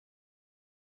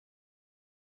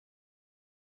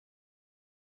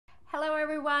Hello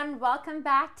everyone, welcome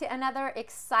back to another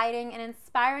exciting and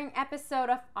inspiring episode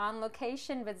of On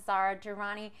Location with Zara,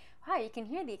 Durrani. Wow, you can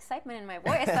hear the excitement in my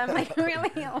voice. I'm like really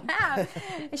loud.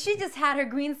 She just had her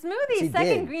green smoothie,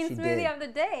 second green smoothie of the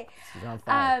day. She's on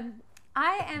fire.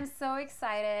 I am so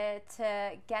excited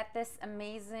to get this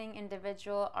amazing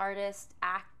individual, artist,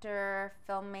 actor,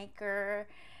 filmmaker,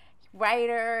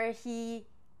 writer. He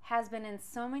has been in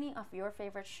so many of your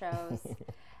favorite shows.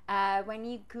 When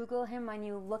you Google him, when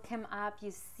you look him up,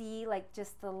 you see like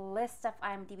just the list of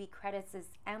IMDb credits is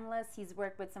endless. He's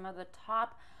worked with some of the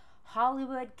top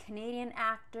Hollywood, Canadian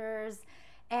actors,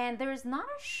 and there's not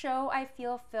a show I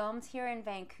feel filmed here in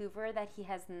Vancouver that he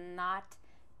has not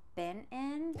been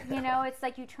in. You know, it's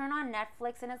like you turn on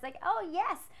Netflix and it's like, oh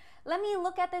yes, let me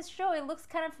look at this show. It looks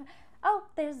kind of, oh,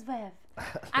 there's Viv.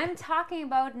 I'm talking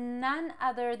about none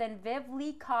other than Viv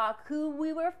Leacock, who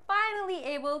we were finally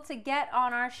able to get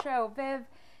on our show. Viv,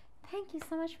 thank you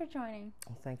so much for joining.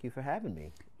 Well, thank you for having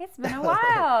me. It's been a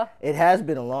while. It has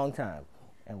been a long time,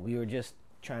 and we were just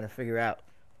trying to figure out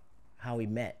how we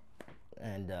met.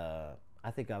 And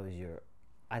I think I was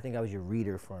your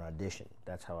reader for an audition.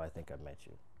 That's how I think I met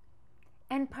you.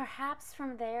 And perhaps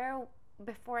from there,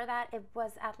 before that, it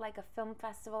was at like a film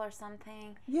festival or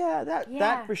something. Yeah,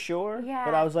 that for sure. Yeah.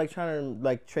 But I was like trying to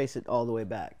like trace it all the way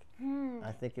back.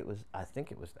 I think it was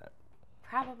that.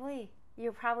 Probably.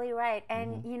 You're probably right.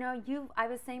 And you know, I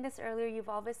was saying this earlier, you've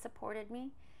always supported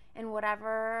me in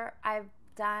whatever I've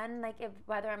done, like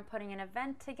whether I'm putting an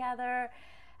event together,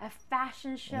 a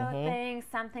fashion show thing,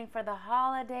 something for the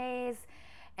holidays.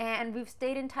 And we've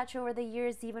stayed in touch over the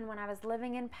years, even when I was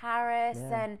living in Paris.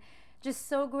 Yeah. And just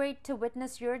so great to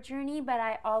witness your journey, but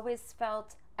I always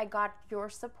felt I got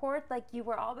your support. Like you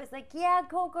were always like, yeah,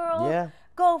 go girl, Yeah.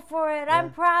 go for it. Yeah.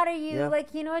 I'm proud of you. Yeah.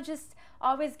 Like, you know, just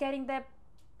always getting the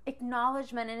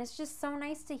acknowledgement, and it's just so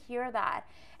nice to hear that.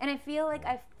 And I feel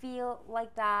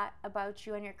like that about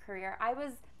you and your career. I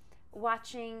was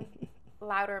watching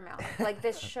Louder Milk, like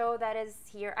this show that is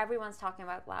here. Everyone's talking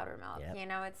about Louder Milk. Yep. You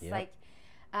know, it's Yep.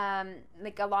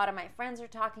 like a lot of my friends are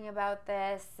talking about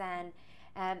this, and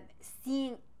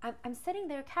seeing, I'm sitting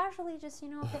there casually, just, you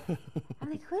know, I'm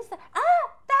like, who's that?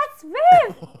 Ah, that's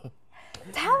Viv!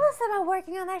 Tell us about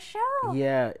working on that show.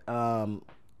 Yeah,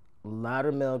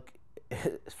 Louder Milk,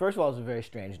 first of all, it's a very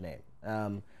strange name.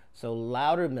 So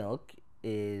Louder Milk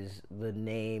is the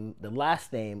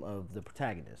last name of the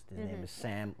protagonist. His name is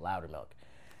Sam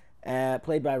Loudermilk,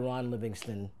 played by Ron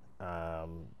Livingston,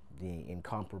 the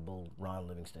incomparable Ron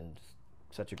Livingston,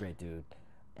 such a great dude.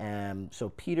 So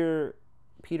Peter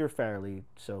Farrelly,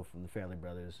 so from the Farrelly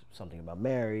Brothers, Something About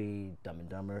Mary, Dumb and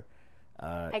Dumber.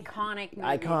 Iconic movie.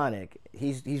 Iconic.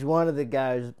 He's one of the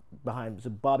guys behind, so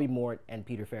Bobby Mort and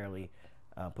Peter Farrelly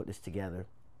put this together.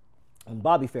 And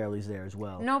Bobby Farrelly's there as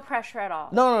well. No pressure at all.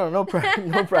 No pressure.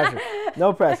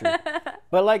 No pressure.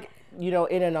 But like, you know,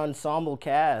 in an ensemble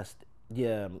cast,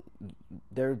 yeah,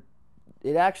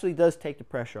 it actually does take the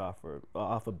pressure off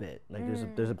a bit. Like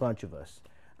there's a bunch of us.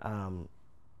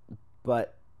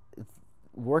 But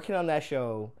working on that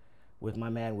show with my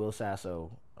man Will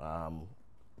Sasso,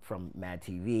 from Mad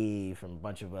TV, from a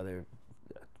bunch of other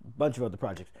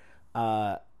projects,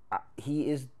 he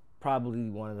is probably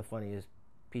one of the funniest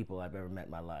people I've ever met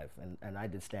in my life. And I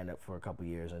did stand up for a couple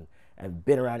years and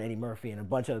been around Eddie Murphy and a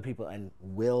bunch of other people, and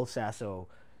Will Sasso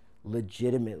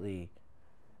legitimately,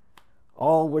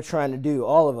 all we're trying to do,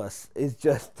 all of us, is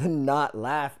just to not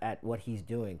laugh at what he's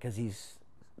doing, because he's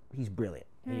brilliant.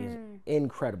 He is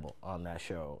incredible on that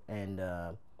show. And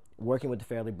working with the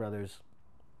Farrelly Brothers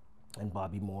and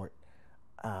Bobby Mort,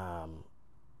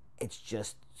 it's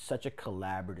just such a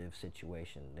collaborative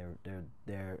situation.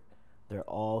 They're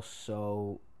all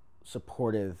so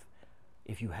supportive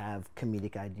if you have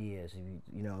comedic ideas, if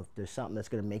you know, if there's something that's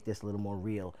going to make this a little more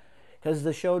real. Because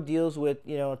the show deals with,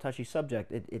 you know, a touchy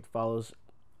subject. It follows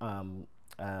an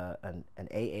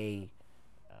AA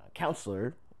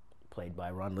counselor, played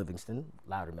by Ron Livingston,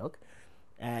 Loudermilk,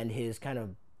 and his kind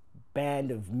of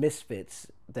band of misfits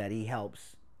that he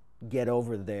helps get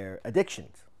over their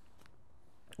addictions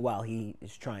while he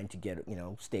is trying to get, you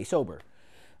know, stay sober.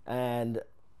 And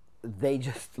they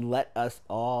just let us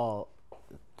all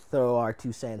throw our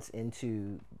 2 cents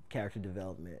into character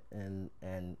development and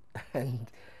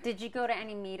Did you go to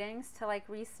any meetings to like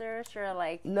research, or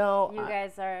like no, you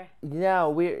guys are? No,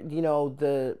 we're, you know,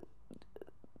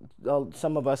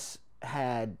 some of us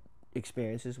had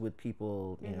experiences with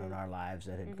people, you know, in our lives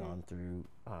that had gone through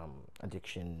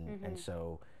addiction, and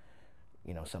so,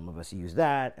 you know, some of us use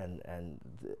that, and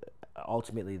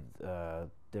ultimately there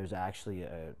was actually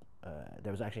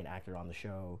an actor on the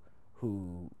show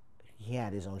who he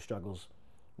had his own struggles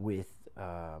with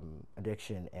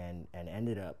addiction and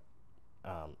ended up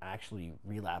actually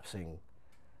relapsing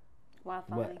While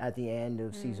filming. at the end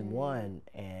of season 1,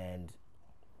 and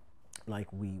like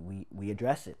we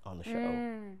address it on the show,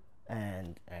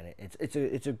 and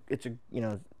it's a you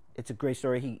know, it's a great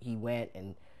story. He went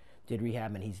and did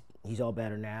rehab, and he's all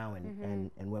better now,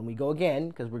 and when we go again,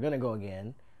 because we're gonna go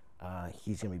again,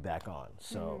 he's gonna be back on.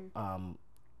 So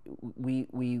we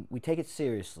take it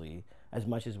seriously as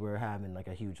much as we're having like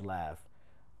a huge laugh,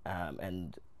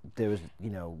 and there's,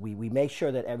 you know, we make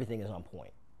sure that everything is on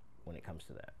point when it comes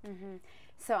to that.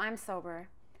 So I'm sober,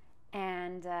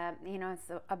 and you know,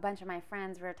 so a bunch of my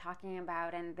friends were talking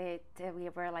about, and we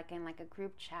were like in like a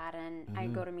group chat, and I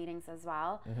go to meetings as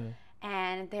well,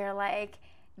 and they're like,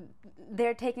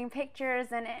 they're taking pictures,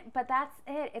 and but that's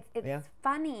it. It's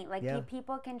funny. Like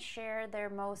people can share their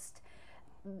most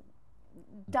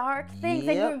dark things,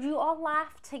 and you all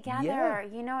laugh together.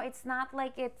 You know, it's not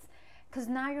like it's. Because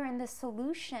now you're in the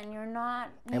solution. You're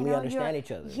not, and we understand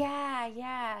each other.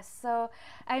 Yeah. So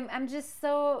I'm just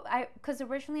so because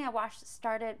originally I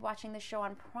started watching the show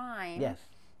on Prime. Yes.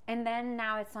 And then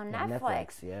now it's on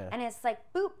Netflix. And it's like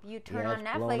boop, you turn on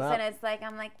Netflix, and it's like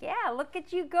I'm like, yeah, look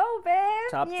at you go,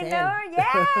 babe. Top 10. You know,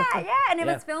 yeah. And it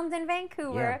was filmed in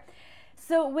Vancouver.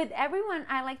 So with everyone,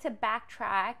 I like to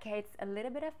backtrack. It's a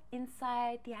little bit of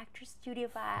inside the actor studio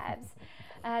vibes.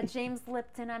 James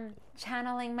Lipton, I'm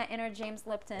channeling my inner James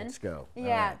Lipton. Let's go.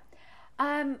 Yeah.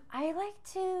 I like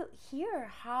to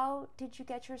hear, how did you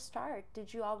get your start?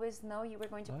 Did you always know you were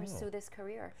going to pursue this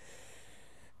career?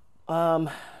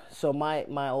 So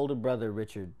my older brother,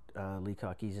 Richard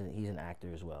Leacock, he's an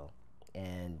actor as well.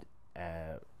 And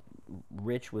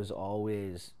Rich was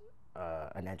always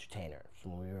an entertainer. So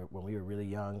when we were really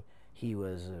young, he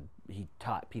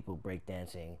taught people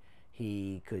breakdancing.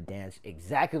 He could dance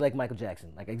exactly like Michael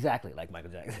Jackson,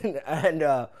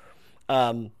 and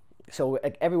so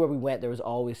everywhere we went, there was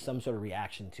always some sort of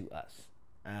reaction to us.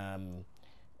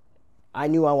 I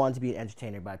knew I wanted to be an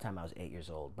entertainer by the time I was 8 years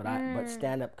old, but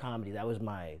stand-up comedy, that's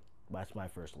my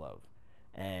first love.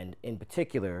 And in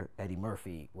particular, Eddie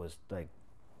Murphy was like,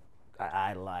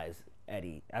 I idolized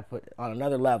Eddie. I put on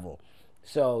another level.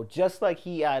 So just like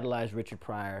he idolized Richard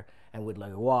Pryor and would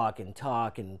like walk and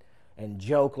talk and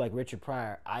joke like Richard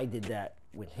Pryor, I did that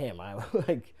with him. I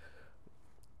like,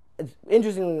 it's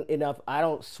interestingly enough, I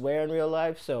don't swear in real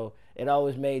life, so it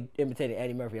always made imitating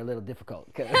Eddie Murphy a little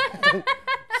difficult.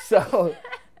 So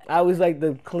I was like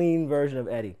the clean version of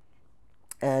Eddie.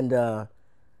 And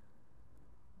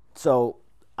so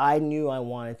I knew I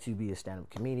wanted to be a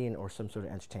stand-up comedian or some sort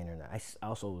of entertainer. And I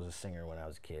also was a singer when I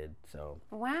was a kid. So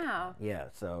wow. Yeah,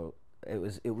 so it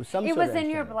was some it sort was of in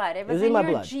your blood. It was in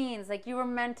your genes. Like you were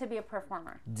meant to be a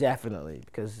performer. Definitely,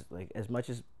 because like as much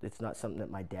as it's not something that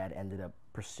my dad ended up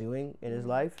pursuing in his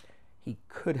life, he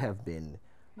could have been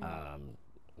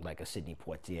like a Sidney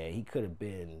Poitier. He could have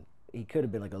been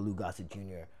like a Lou Gossett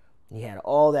Jr. He had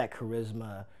all that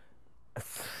charisma.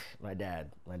 My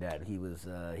dad, he was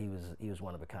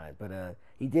one of a kind. But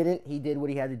he didn't. He did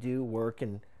what he had to do, work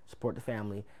and support the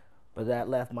family. But that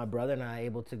left my brother and I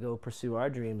able to go pursue our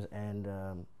dreams,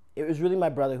 and it was really my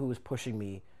brother who was pushing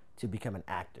me to become an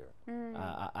actor.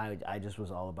 I just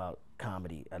was all about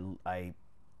comedy. I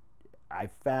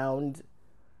found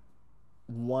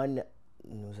one. It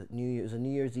was a New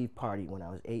Year's Eve party when I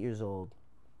was 8 years old.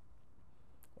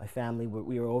 My family,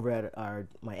 we were over at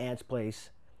my aunt's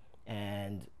place,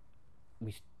 and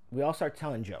we all started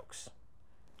telling jokes.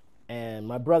 And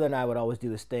my brother and I would always do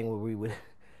this thing where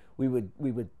we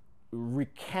would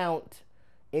recount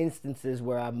instances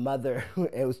where our mother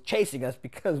it was chasing us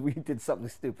because we did something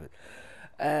stupid.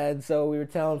 And so we were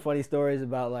telling funny stories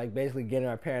about like basically getting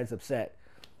our parents upset.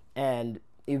 And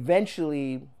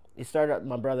eventually it started with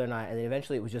my brother and I, and then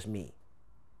eventually it was just me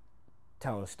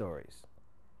telling stories.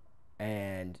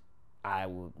 And I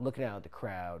was looking out at the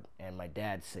crowd, and my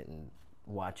dad sitting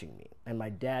watching me. And my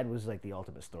dad was like the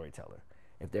ultimate storyteller.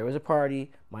 If there was a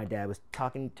party, my dad was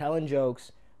telling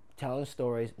jokes, telling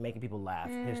stories, making people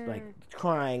laugh. He's like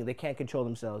crying, they can't control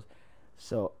themselves.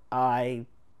 So I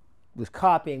was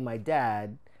copying my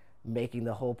dad, making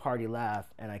the whole party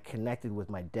laugh, and I connected with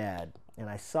my dad, and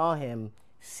I saw him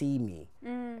see me,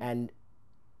 and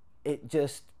it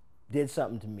just did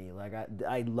something to me. Like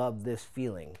I love this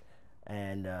feeling,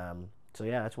 and so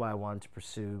yeah, that's why I wanted to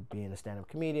pursue being a stand-up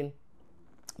comedian.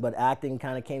 But acting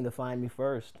kind of came to find me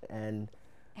first, and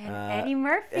Eddie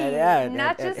Murphy,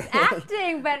 not just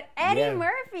acting, but Eddie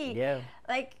Murphy. Yeah.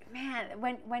 like, man,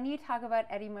 when you talk about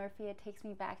Eddie Murphy, it takes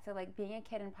me back to like being a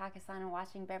kid in Pakistan and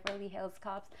watching Beverly Hills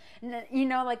Cops. And then, you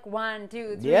know, like 1,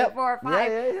 2, 3, Yep. 4,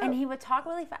 5, Yeah. and he would talk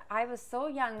really fast. I was so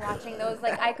young watching those,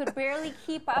 like I could barely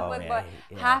keep up with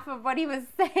half of what he was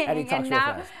saying. And he talks real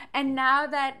fast. And now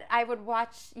that I would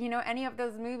watch, you know, any of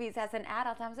those movies as an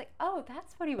adult, I was like, oh,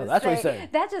 that's what he was that's saying. what he's saying.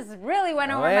 That just really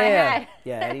went over my head.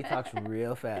 Yeah, Eddie talks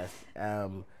real fast.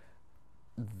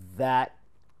 That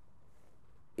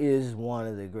is one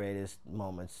of the greatest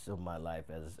moments of my life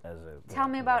as a. Tell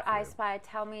me about I Spy.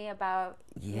 Tell me about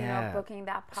you know, booking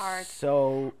that part.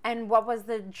 So. And what was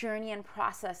the journey and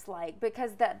process like?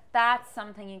 Because that's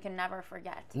something you can never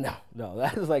forget. No,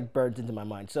 that is like burnt into my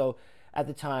mind. So at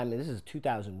the time, this is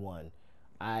 2001.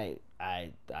 I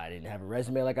didn't have a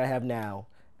resume like I have now.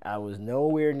 I was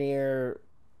nowhere near.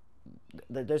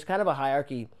 There's kind of a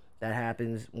hierarchy that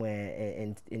happens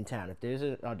when in town. If there's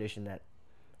an audition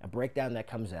a breakdown that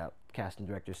comes out, casting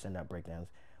directors send out breakdowns,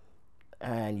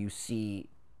 and you see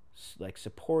like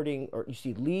supporting, or you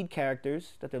see lead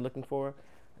characters that they're looking for,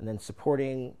 and then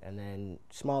supporting, and then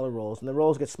smaller roles, and the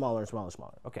roles get smaller and smaller and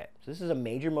smaller. Okay, so this is a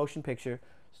major motion picture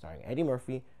starring Eddie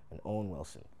Murphy and Owen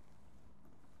Wilson.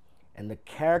 And the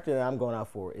character that I'm going out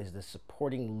for is the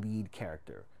supporting lead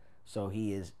character. So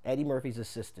he is Eddie Murphy's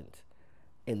assistant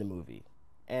in the movie.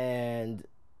 And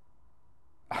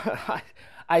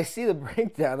I see the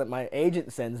breakdown that my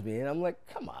agent sends me, and I'm like,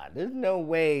 come on, there's no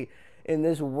way in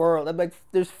this world. I'm like,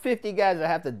 there's 50 guys that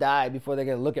have to die before they're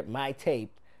going to look at my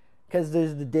tape. Because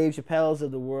there's the Dave Chappelle's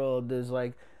of the world. There's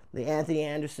like the Anthony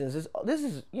Andersons. This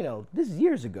is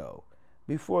years ago,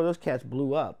 before those cats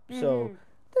blew up. Mm-hmm. So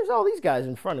there's all these guys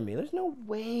in front of me. There's no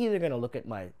way they're going to look at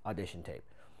my audition tape.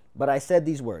 But I said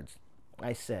these words.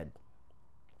 I said,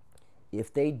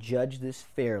 if they judge this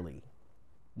fairly,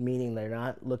 meaning they're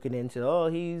not looking into, oh,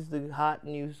 he's the hot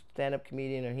new stand-up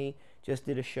comedian, or he just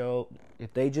did a show.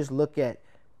 If they just look at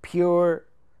pure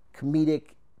comedic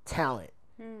talent,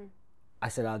 I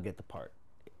said, I'll get the part.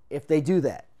 If they do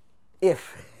that.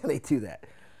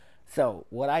 So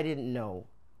what I didn't know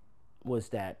was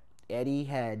that Eddie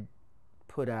had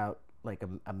put out like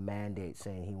a mandate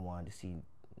saying he wanted to see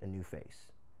a new face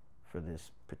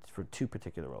for 2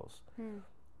 particular roles.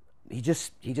 He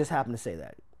just happened to say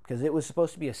that because it was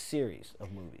supposed to be a series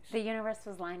of movies. The universe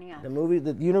was lining up.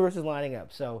 The universe is lining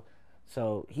up. So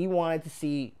he wanted to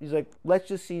see. He's like, let's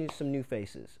just see some new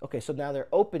faces. Okay, so now they're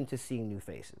open to seeing new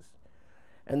faces,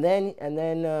 and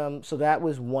then so that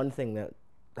was one thing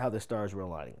how the stars were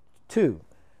aligning. 2,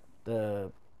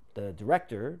 the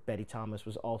director, Betty Thomas,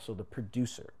 was also the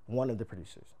producer, one of the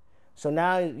producers. So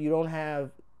now you don't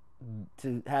have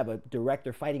to have a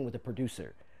director fighting with a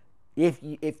producer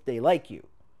if they like you.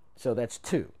 So that's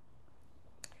 2.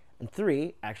 And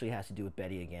 3 actually has to do with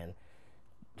Betty again.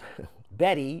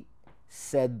 Betty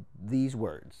said these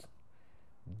words: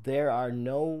 there are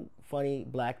no funny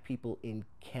black people in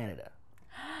Canada.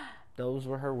 Those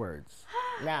were her words.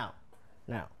 Now,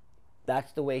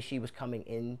 that's the way she was coming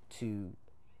in to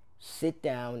sit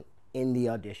down in the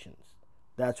auditions.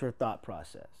 That's her thought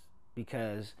process.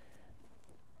 Because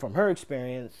from her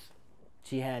experience,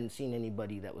 she hadn't seen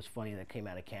anybody that was funny that came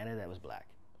out of Canada that was black.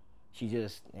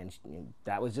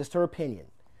 That was just her opinion.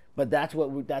 But that's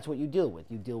what you deal with.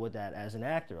 You deal with that as an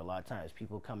actor a lot of times.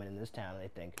 People coming in this town and they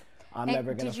think, I'm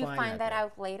never going to find that. Did you find that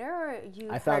out later? Or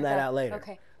I found that out later.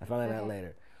 Okay. I found that out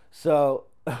later. So,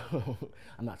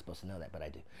 I'm not supposed to know that, but I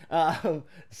do.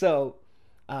 So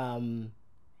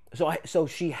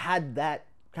she had that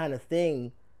kind of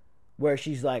thing where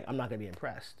she's like, I'm not going to be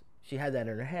impressed. She had that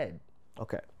in her head.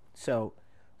 Okay. So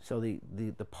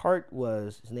the part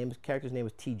was, character's name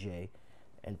was TJ,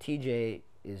 and TJ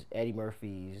is Eddie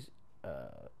Murphy's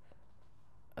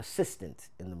assistant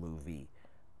in the movie.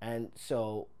 And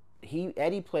so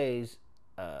Eddie plays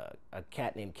a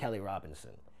cat named Kelly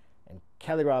Robinson. And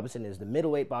Kelly Robinson is the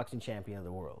middleweight boxing champion of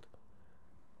the world.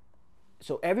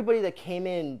 So everybody that came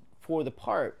in for the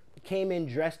part came in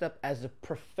dressed up as a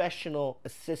professional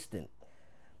assistant.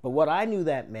 But what I knew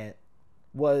that meant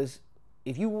was,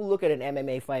 if you look at an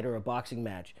MMA fight or a boxing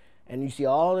match and you see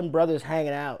all them brothers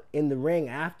hanging out in the ring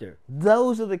after,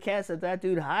 those are the cats that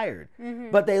dude hired.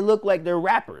 Mm-hmm. But they look like they're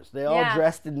rappers. They're all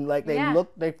dressed in like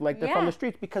look like they're from the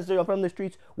streets, because they're from the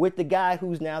streets with the guy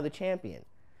who's now the champion.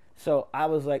 So I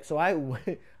was like,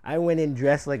 I went in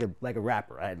dressed like a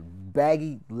rapper. I had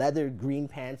baggy leather green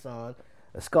pants on,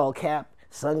 a skull cap,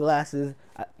 sunglasses,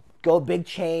 gold big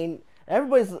chain.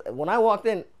 When I walked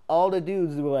in, all the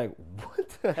dudes were like, what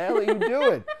the hell are you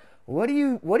doing? What are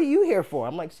you here for?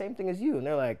 I'm like, same thing as you. And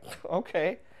they're like,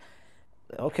 okay.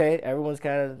 Everyone's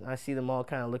I see them all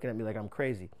kind of looking at me like I'm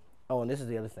crazy. Oh, and this is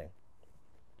the other thing.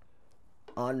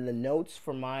 on the notes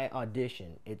for my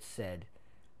audition, it said,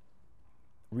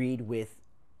 read with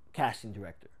casting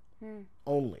director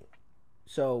only.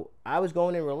 So I was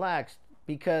going in relaxed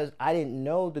because I didn't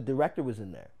know the director was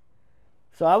in there.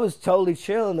 So I was totally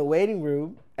chill in the waiting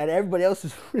room, and everybody else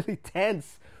was really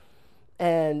tense.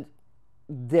 And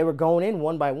they were going in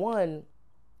one by one,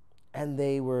 and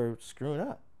they were screwing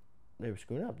up. They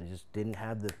just didn't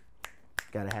have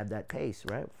gotta have that pace,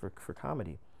 right, for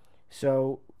comedy.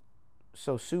 So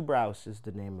Sue Browse is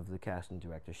the name of the casting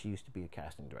director. She used to be a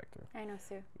casting director. I know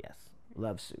Sue. Yes,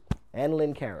 love Sue. And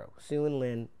Lynn Caro. Sue and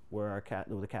Lynn were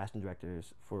the casting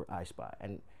directors for I Spy.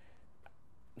 And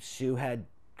Sue had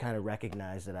kind of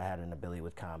recognized that I had an ability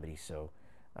with comedy, so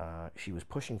she was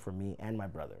pushing for me and my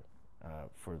brother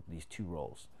for these 2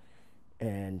 roles.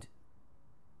 And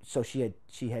so she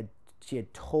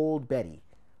had told Betty,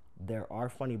 there are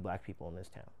funny black people in this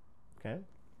town, okay?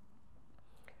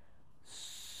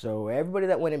 So everybody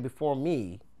that went in before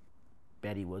me,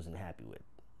 Betty wasn't happy with.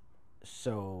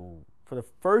 So for the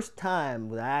first time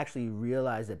when I actually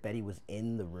realized that Betty was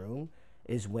in the room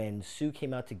is when Sue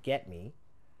came out to get me,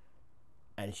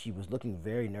 and she was looking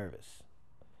very nervous.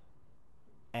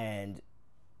 And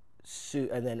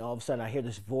then all of a sudden I hear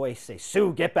this voice say,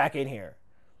 Sue, get back in here.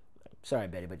 Sorry,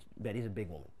 Betty, but Betty's a big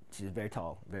woman. She's very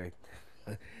tall, very,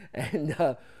 and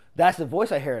that's the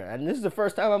voice I hear. And this is the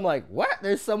first time I'm like, what?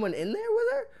 There's someone in there with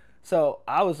her? So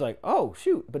I was like, oh,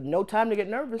 shoot. But no time to get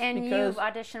nervous. And because you've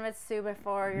auditioned with Sue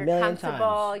before. You're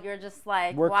comfortable. You're just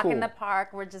like, walk in the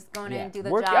park. We're just going in and do the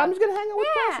job. I'm just going to hang out with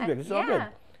casting directors. It's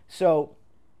all good.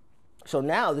 So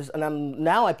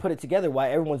now I put it together why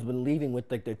everyone's been leaving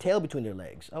with like their tail between their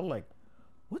legs. I'm like,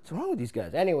 what's wrong with these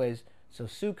guys? Anyways, so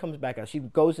Sue comes back out. She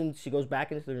goes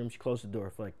back into the room. She closed the door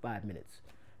for like 5 minutes.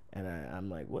 And I'm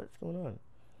like, what's going on?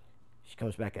 She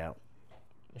comes back out.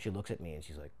 And she looks at me and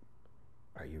she's like,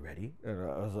 are you ready? And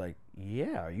I was like,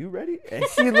 yeah, are you ready? And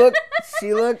she looked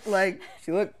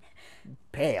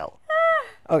pale.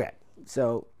 Okay,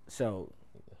 so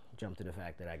jump to the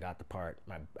fact that I got the part.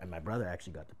 My brother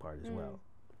actually got the part as well.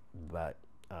 But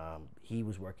he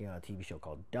was working on a TV show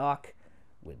called Doc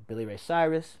with Billy Ray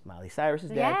Cyrus, Miley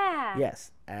Cyrus's dad. Yeah.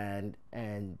 Yes, and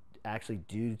actually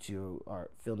due to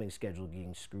our filming schedule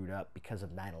getting screwed up because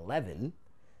of 9/11,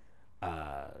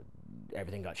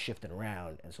 everything got shifted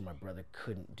around, and so my brother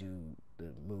couldn't do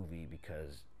the movie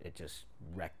because it just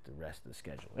wrecked the rest of the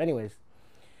schedule. Anyways,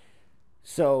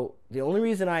 so the only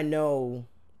reason I know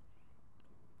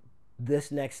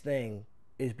this next thing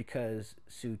is because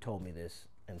Sue told me this,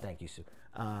 and thank you, Sue.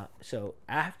 So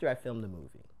after I filmed the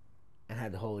movie and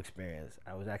had the whole experience,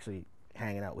 I was actually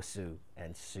hanging out with Sue,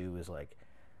 and Sue was like,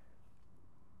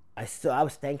 I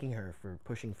was thanking her for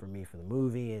pushing for me for the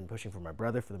movie and pushing for my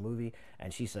brother for the movie,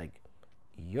 and she's like,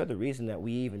 you're the reason that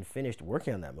we even finished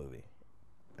working on that movie.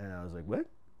 And I was like, what?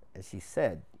 And she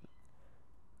said,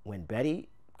 when Betty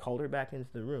called her back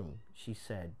into the room, she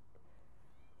said,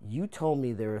 you told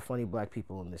me there are funny black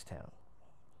people in this town.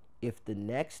 If the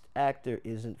next actor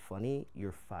isn't funny,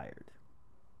 you're fired.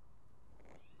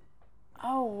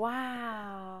 Oh,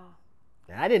 wow.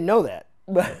 Now, I didn't know that,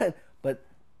 but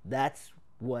that's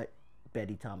what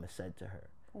Betty Thomas said to her.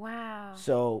 Wow.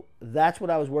 So that's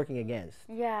what I was working against.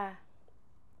 Yeah.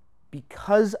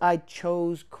 Because I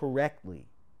chose correctly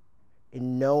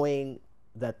in knowing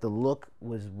that the look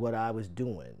was what I was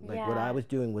doing. Like what I was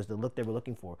doing was the look they were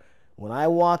looking for. When I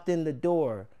walked in the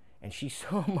door and she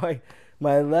saw my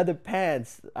leather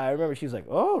pants, I remember she was like,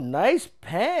 oh, nice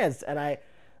pants. And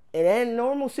in a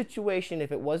normal situation,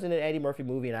 if it wasn't an Eddie Murphy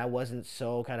movie and I wasn't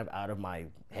so kind of out of my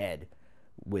head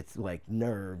with like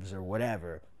nerves or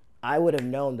whatever, I would have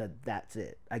known that that's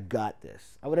it. I got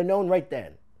this. I would have known right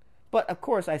then. But of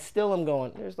course, I still am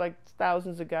going, there's like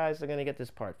thousands of guys that are going to get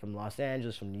this part from Los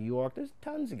Angeles, from New York. There's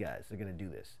tons of guys that are going to do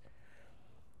this.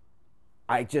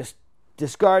 I just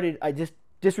disregarded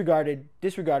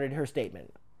her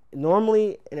statement.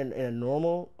 Normally, in a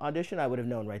normal audition, I would have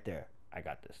known right there, I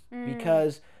got this.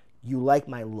 Because you like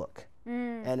my look.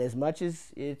 And as much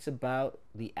as it's about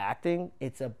the acting,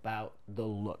 it's about the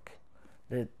look.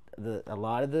 A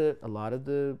lot of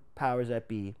the powers that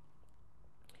be,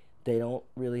 they don't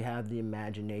really have the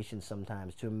imagination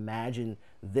sometimes to imagine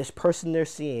this person they're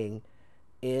seeing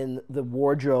in the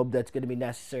wardrobe that's going to be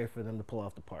necessary for them to pull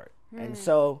off the part. And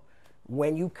so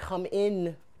when you come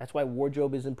in, that's why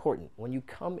wardrobe is important. When you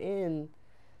come in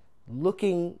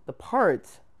looking the part,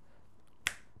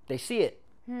 they see it.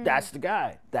 That's the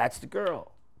guy. That's the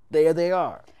girl. There they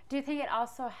are. Do you think it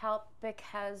also helped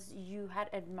because you had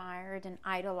admired and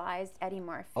idolized Eddie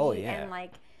Murphy? Oh, yeah. And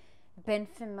like been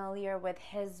familiar with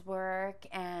his work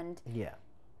and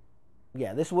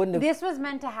Yeah, this wouldn't have. This was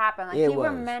meant to happen. Like, It you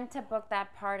were was. meant to book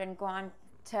that part and go on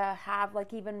to have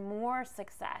like even more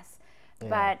success. Yeah.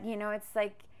 But you know, it's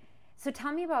like. So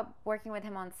tell me about working with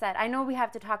him on set. I know we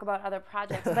have to talk about other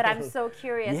projects, but I'm so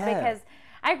curious Yeah. because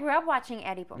I grew up watching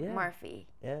Eddie Murphy.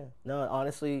 Yeah. No,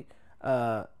 honestly,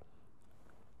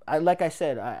 like I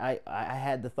said, I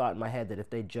had the thought in my head that if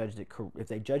they judged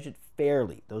it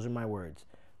fairly, those are my words,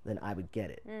 then I would get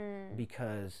it,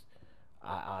 because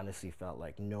I honestly felt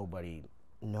like nobody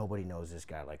knows this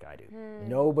guy like I do.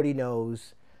 Nobody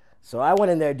knows. So I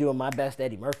went in there doing my best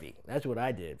Eddie Murphy. That's what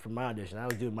I did for my audition. I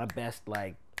was doing my best,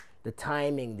 like the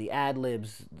timing, the ad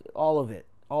libs, all of it.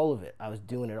 I was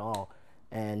doing it all,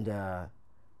 and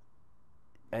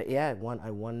yeah,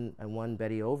 I won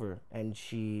Betty over, and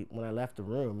when I left the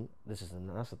room, this is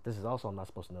also, I'm not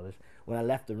supposed to know this. When I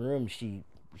left the room, she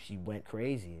went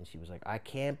crazy, and she was like, "I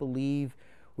can't believe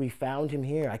we found him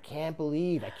here. I can't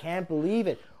believe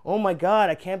it. Oh my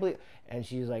God, I can't believe." And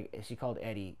she's like, she called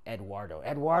Eddie Eduardo.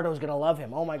 Eduardo's gonna love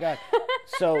him. Oh my God.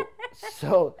 So,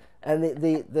 and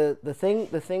the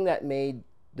thing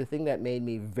that made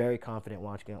me very confident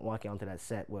walking onto that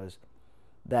set was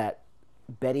that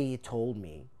Betty told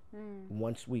me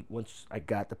once I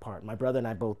got the part. My brother and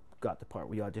I both got the part.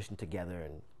 We auditioned together,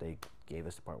 and they gave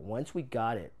us the part. Once we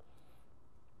got it,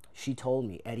 she told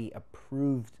me, Eddie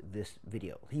approved this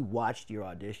video. He watched your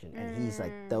audition, and he's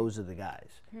like, those are the guys.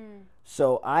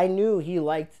 So I knew he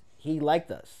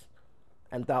liked us,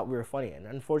 and thought we were funny. And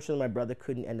unfortunately, my brother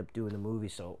couldn't end up doing the movie,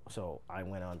 so I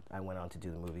went on to do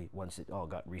the movie once it all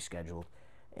got rescheduled.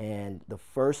 And the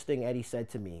first thing Eddie said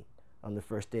to me on the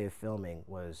first day of filming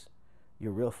was,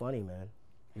 "You're real funny, man.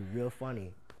 You're real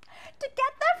funny." To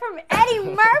get that from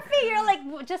Eddie Murphy, you're like,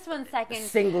 just 1 second.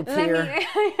 Single tear.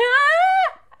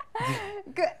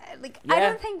 Good. Like, Yeah. I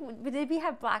don't think, did we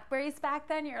have Blackberries back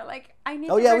then? You're like, I need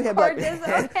Oh, to yeah, we had record Blackberries.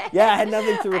 this. Okay. Yeah, I had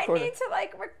nothing to record I it. need to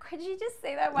like, could you just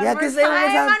say that one Yeah, more 'cause time? say it one more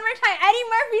time. One more time. Eddie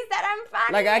Murphy said I'm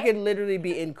funny. Like, I could literally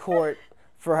be in court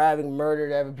for having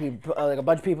murdered like a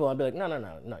bunch of people. I'd be like, no,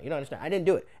 you don't understand. I didn't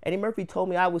do it. Eddie Murphy told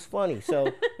me I was funny,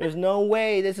 so there's no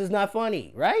way this is not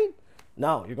funny, right?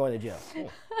 No, you're going to jail.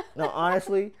 No,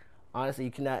 honestly,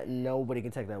 you cannot. Nobody can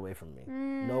take that away from me.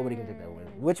 Nobody can take that away.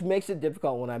 Which makes it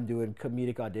difficult when I'm doing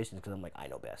comedic auditions, because I'm like, I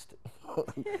know best.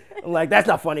 I'm like, that's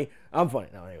not funny. I'm funny.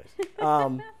 No, anyways.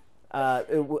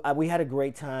 We had a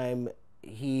great time.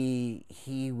 He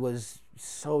was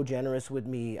so generous with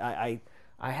me. I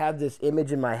have this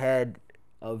image in my head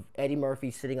of Eddie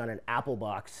Murphy sitting on an apple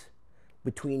box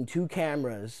between two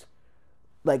cameras,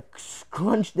 like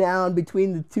scrunched down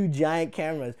between the two giant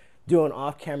cameras, doing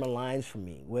off-camera lines for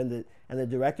me. And the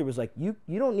director was like, "You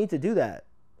don't need to do that.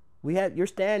 You're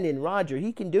stand-in, Roger.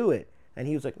 He can do it." And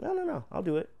he was like, "No, I'll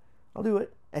do it.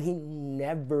 And he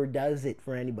never does it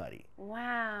for anybody.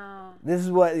 Wow. This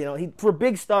is what, for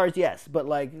big stars, yes, but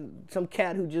like some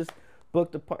cat who just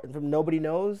booked a part from nobody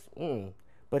knows.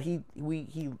 But he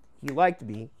liked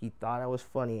me. He thought I was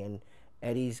funny, and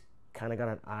Eddie's kind of got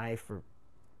an eye for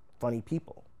funny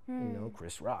people.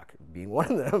 Chris Rock being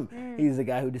one of them. He's the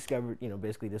guy who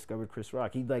basically discovered Chris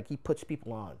Rock. He puts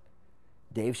people on.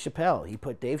 Dave Chappelle. He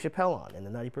put Dave Chappelle on in The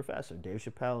Nutty Professor. Dave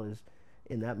Chappelle is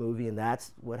in that movie, and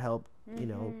that's what helped,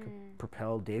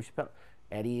 propel Dave Chappelle.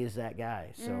 Eddie is that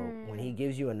guy. So when he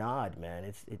gives you a nod,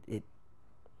 man,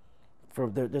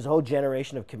 there's a whole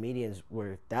generation of comedians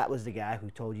where if that was the guy who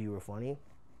told you were funny,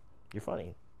 you're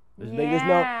funny.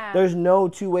 There's no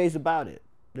two ways about it.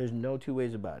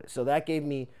 So that gave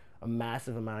me a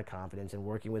massive amount of confidence, and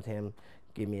working with him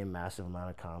gave me a massive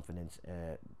amount of confidence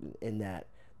in that.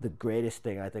 The greatest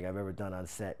thing I think I've ever done on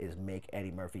set is make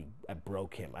Eddie Murphy. I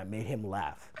broke him. I made him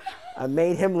laugh. I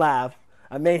made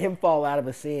him fall out of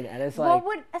a scene, and it's like. What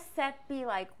would a set be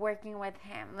like working with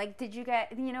him? Like, did you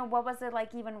get, what was it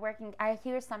like even working? I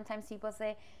hear sometimes people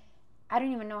say, I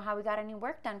don't even know how we got any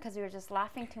work done because we were just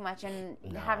laughing too much and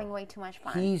having way too much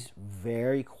fun. He's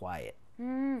very quiet.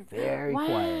 Very wow,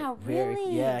 quiet. Wow,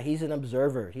 really? Yeah, he's an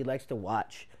observer. He likes to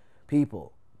watch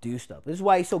people do stuff. This is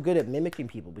why he's so good at mimicking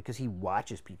people, because he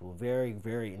watches people very,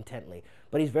 very intently.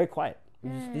 But he's very quiet.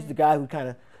 He's the guy who kind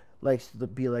of likes to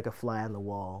be like a fly on the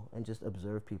wall and just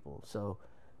observe people. So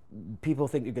people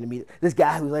think you're gonna meet this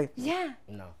guy who's like, yeah.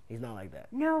 No, he's not like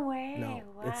that. No way. No,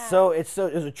 wow. it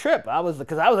was a trip.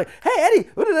 Because I was like, hey Eddie,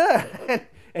 what is that?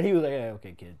 And he was like, yeah,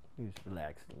 okay, kid, just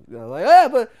relax. I was like, yeah,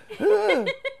 but.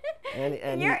 And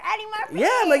you're Eddie Murphy.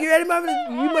 Yeah, I'm like, you're Eddie Murphy.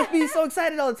 You must be so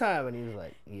excited all the time. And he was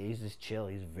like, yeah, he's just chill.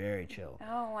 He's very chill.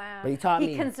 Oh, wow. But he taught me.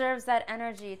 He conserves that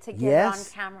energy to get it on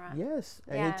camera. Yes.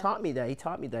 And he taught me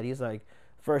that. He's like,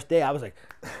 first day, I was like,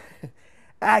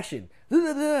 action,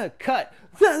 cut,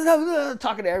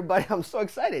 talking to everybody. I'm so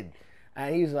excited.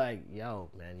 And he's like, yo,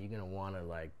 man, you're gonna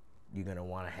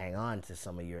wanna hang on to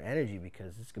some of your energy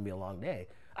because it's gonna be a long day.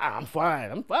 I'm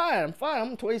fine.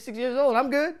 I'm 26 years old. I'm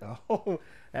good.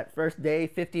 That first day,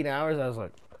 15 hours, I was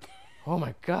like, oh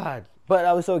my God. But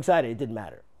I was so excited, it didn't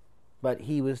matter. But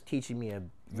he was teaching me a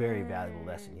very valuable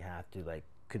lesson. You have to like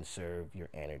conserve your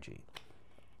energy.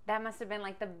 That must have been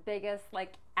like the biggest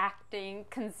like acting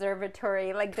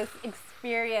conservatory, like this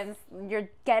experience. You're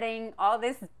getting all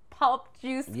this pulp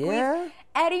juice squeeze.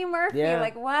 Eddie Murphy,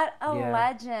 like what a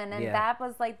legend. And that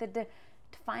was like the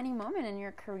defining moment in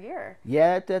your career.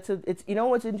 Yeah, it's you know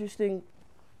what's interesting?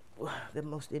 The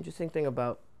most interesting thing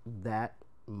about that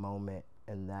moment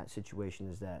and that situation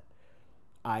is that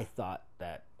I thought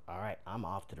that, all right, I'm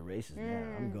off to the races now.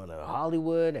 I'm going to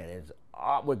Hollywood and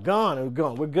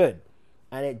we're good.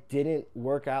 And it didn't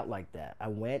work out like that. I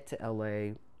went to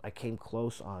LA. I came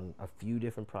close on a few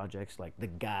different projects. Like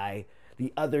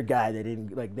the other guy that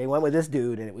didn't, like they went with this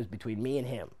dude and it was between me and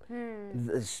him.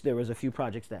 There was a few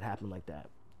projects that happened like that.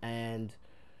 And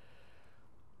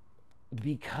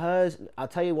because, I'll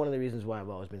tell you one of the reasons why I've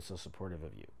always been so supportive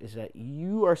of you, is that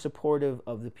you are supportive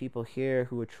of the people here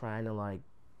who are trying to like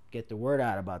get the word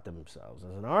out about themselves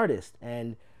as an artist.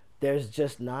 And there's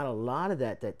just not a lot of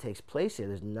that takes place here.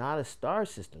 There's not a star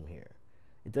system here.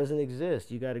 It doesn't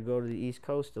exist. You got to go to the East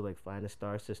Coast to like find a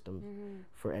star system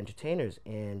for entertainers.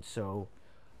 And so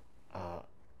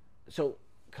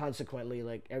consequently,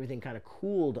 like everything kind of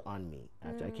cooled on me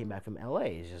after I came back from LA.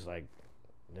 It's just like,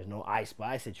 there's no I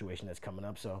Spy situation that's coming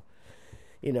up. So,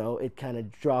 you know, it kind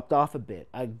of dropped off a bit.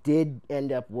 I did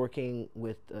end up working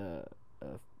with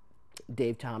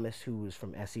Dave Thomas, who was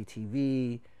from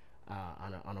SCTV,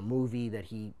 on a movie that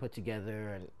he put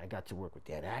together, and I got to work with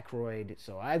Dan Aykroyd.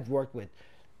 So I've worked with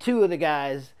two of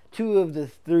the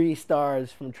three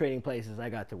stars from Trading Places I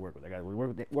got to work with. I got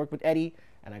to work with Eddie,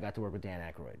 and I got to work with Dan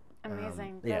Aykroyd.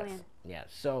 Amazing, brilliant. Yes.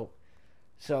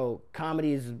 So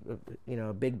comedy is, you know,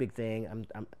 a big thing.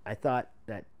 I thought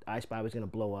that I Spy was going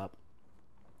to blow up,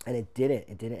 and it didn't.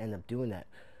 It didn't end up doing that.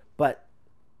 But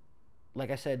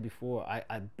like I said before,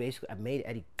 I made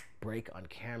Eddie break on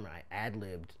camera. I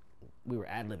ad-libbed. We were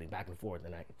ad-libbing back and forth,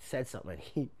 and I said something,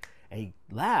 and he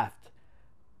laughed,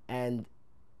 and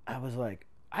I was like,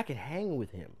 I could hang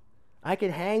with him. I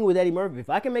could hang with Eddie Murphy. If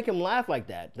I can make him laugh like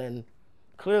that, then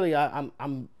clearly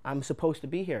I'm supposed to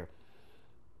be here.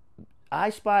 I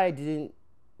Spy didn't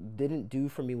do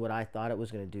for me what I thought it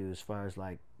was going to do, as far as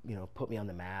like, you know, put me on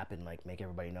the map and like make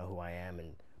everybody know who I am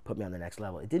and put me on the next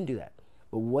level. It didn't do that.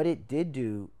 But what it did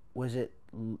do was it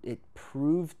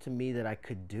proved to me that I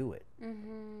could do it.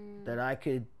 That I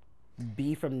could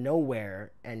be from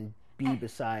nowhere and be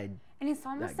beside. And it's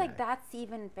almost like that's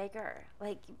even bigger.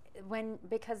 Like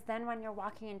because then when you're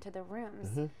walking into the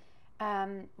rooms,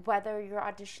 whether you're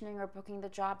auditioning or booking the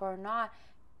job or not,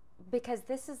 because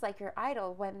this is like your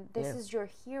idol, when this is your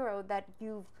hero that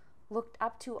you've looked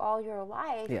up to all your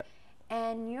life,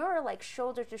 and you're like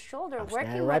shoulder to shoulder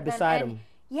working right with beside them, him.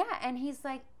 Yeah, and he's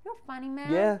like, "You're funny,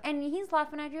 man," and he's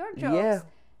laughing at your jokes. Yeah.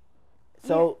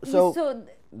 So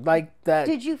like that.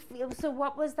 Did you feel? So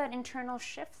what was that internal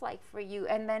shift like for you?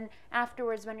 And then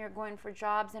afterwards, when you're going for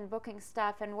jobs and booking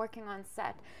stuff and working on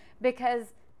set, because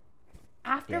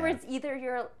afterwards, either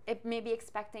you're maybe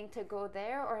expecting to go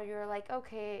there, or you're like,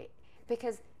 okay,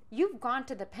 because you've gone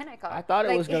to the pinnacle. I thought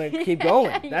it was going to keep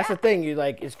going. That's the thing. You're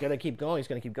like, it's going to keep going. It's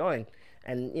going to keep going.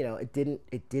 And, you know, it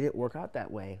didn't work out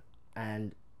that way.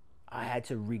 And I had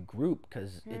to regroup,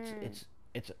 because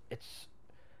it's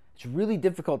really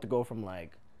difficult to go from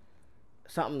like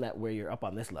something where you're up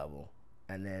on this level,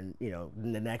 and then, you know,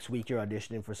 the next week you're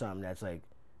auditioning for something that's like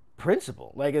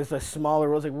principal. Like, it's a smaller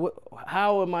role. It's like,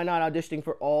 how am I not auditioning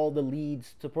for all the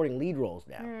supporting lead roles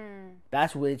now?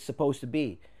 That's what it's supposed to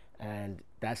be. And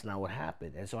that's not what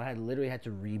happened. And so I literally had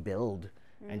to rebuild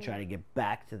and try to get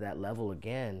back to that level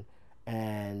again.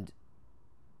 And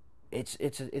it's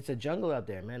a jungle out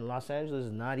there, man. Los Angeles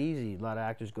is not easy. A lot of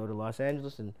actors go to Los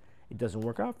Angeles and it doesn't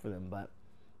work out for them. But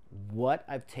what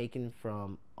I've taken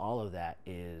from all of that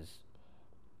is,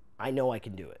 I know I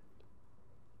can do it.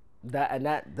 That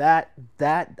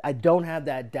I don't have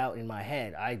that doubt in my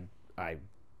head. I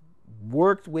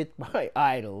worked with my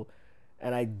idol,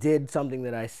 and I did something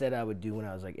that I said I would do when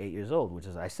I was like 8 years old, which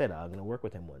is I said I'm gonna work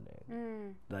with him one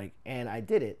day. And I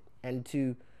did it. And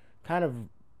to kind of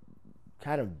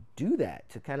do that,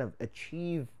 to kind of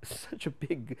achieve such a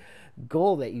big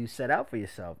goal that you set out for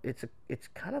yourself, it's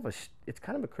kind of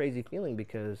a crazy feeling,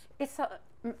 because it's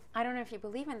I don't know if you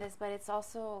believe in this, but it's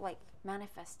also like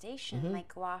manifestation,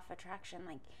 like law of attraction.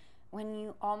 Like when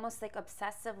you almost like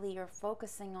obsessively you're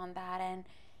focusing on that, and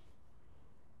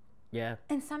Yeah.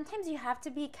 And sometimes you have to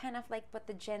be kind of like what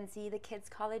the Gen Z, the kids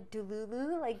call it,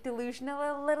 delulu, like delusional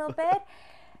a little bit,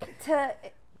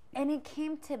 and it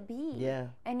came to be. Yeah.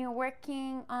 And you're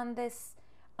working on this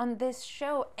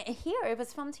show here. It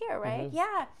was filmed here, right? Mm-hmm.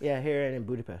 Yeah. Yeah, here and in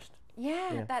Budapest.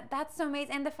 Yeah, that's so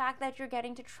amazing. And the fact that you're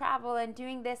getting to travel and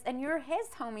doing this, and you're his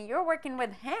homie, you're working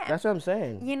with him. That's what I'm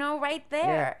saying. You know, right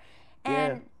there.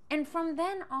 Yeah. And from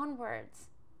then onwards,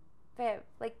 Viv,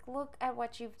 like, look at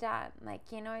what you've done. Like,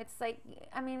 you know, it's like,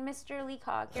 I mean, Mr.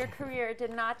 Leacock, your career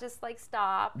did not just like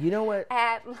stop. You know what?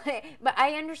 At like, but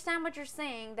I understand what you're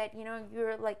saying, that, you know,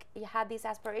 you're like, you had these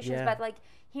aspirations, but like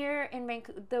here in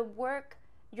Vancouver, the work,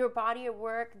 your body of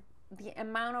work, the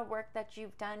amount of work that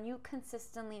you've done, you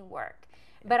consistently work.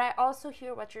 But I also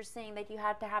hear what you're saying, that you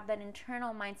had to have that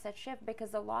internal mindset shift,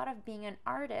 because a lot of being an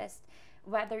artist,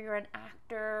 whether you're an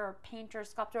actor or painter,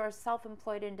 sculptor, or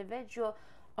self-employed individual,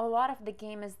 a lot of the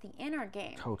game is the inner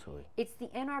game. Totally. It's the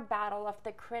inner battle of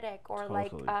the critic, or Totally.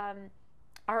 like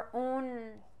our own,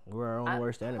 we're our own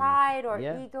worst enemy. Pride or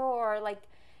ego, or like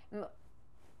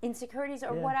insecurities,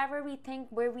 or whatever we think,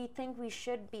 where we think we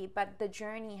should be, but the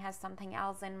journey has something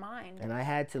else in mind. And I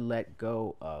had to let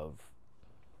go of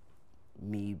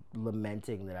me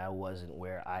lamenting that I wasn't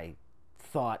where I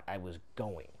thought I was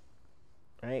going,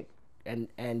 right?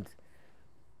 And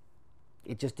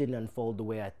it just didn't unfold the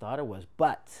way I thought it was.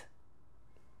 But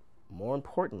more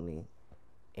importantly,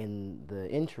 in the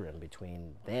interim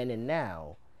between then and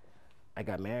now, I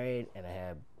got married and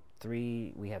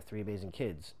we have three amazing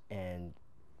kids, and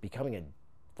becoming a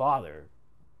father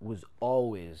was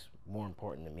always more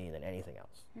important to me than anything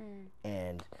else.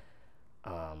 And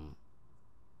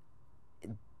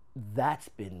that's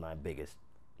been my biggest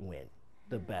win,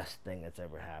 the best thing that's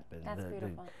ever happened. That's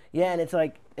beautiful. And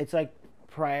it's like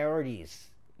priorities,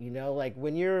 you know, like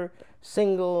when you're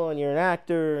single and you're an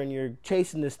actor and you're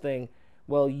chasing this thing,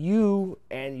 well, you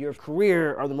and your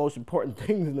career are the most important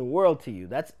things in the world to you.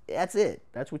 That's it.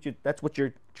 That's what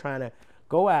you're trying to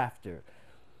go after.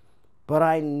 But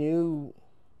I knew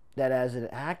that as an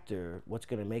actor, what's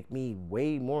going to make me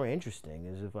way more interesting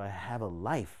is if I have a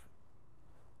life.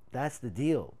 That's the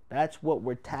deal. That's what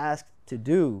we're tasked to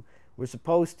do. We're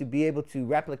supposed to be able to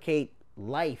replicate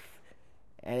life.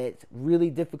 And it's really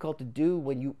difficult to do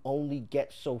when you only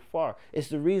get so far. It's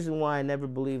the reason why I never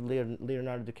believe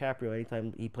Leonardo DiCaprio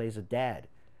anytime he plays a dad.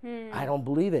 I don't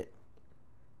believe it.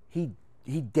 He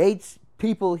dates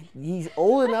people he's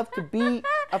old enough to be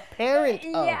a parent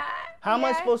of. How am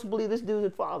I supposed to believe this dude's a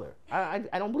father? I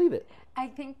don't believe it. I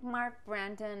think Mark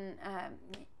Brandon...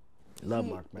 Love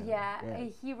Mark Brandon. Yeah,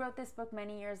 he wrote this book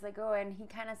many years ago, and he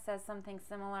kind of says something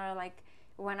similar, like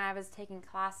when I was taking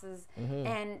classes,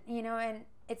 and you know, and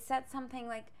it said something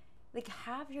like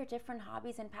have your different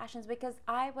hobbies and passions, because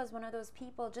I was one of those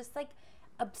people just like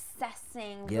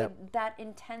obsessing with that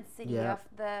intensity of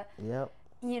the,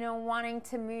 you know, wanting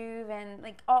to move and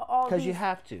like all because you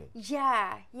have to.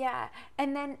 Yeah,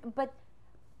 and then but.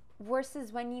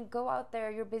 Versus when you go out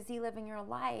there, you're busy living your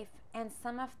life, and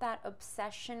some of that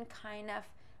obsession kind of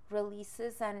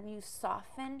releases and you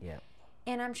soften.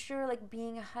 And I'm sure, like,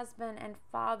 being a husband and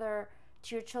father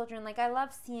to your children, like, I love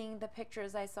seeing the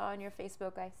pictures I saw on your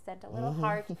Facebook. I sent a little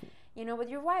heart, you know, with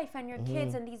your wife and your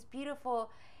kids, and these beautiful,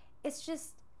 it's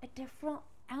just a different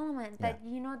element that,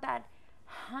 you know, that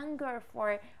hunger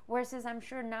for it. Versus I'm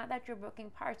sure now that you're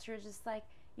booking parts, you're just like,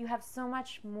 you have so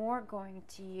much more going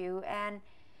to you. And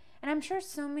I'm sure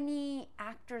so many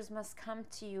actors must come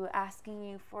to you asking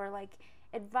you for like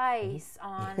advice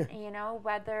on, you know,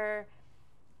 whether,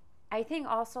 I think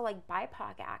also like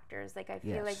BIPOC actors, like I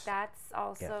feel like that's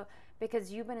also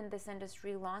because you've been in this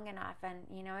industry long enough, and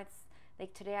you know, it's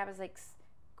like today I was like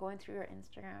going through your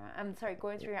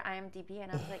IMDb,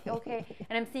 and I was like, okay,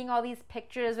 and I'm seeing all these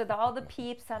pictures with all the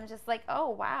peeps. I'm just like,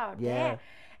 oh wow, damn.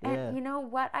 And you know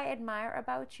what I admire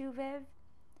about you, Viv,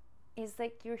 is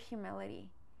like your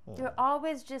humility. You're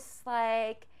always just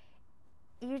like,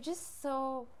 you're just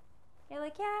so, you're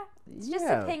like, it's just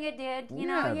a thing I did, you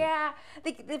know,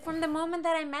 Like, from the moment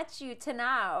that I met you to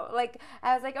now, like,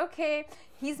 I was like, okay,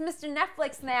 he's Mr.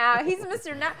 Netflix now. He's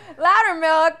Mr.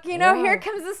 Loudermilk, you know, here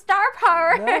comes the star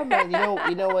power. Yeah, man,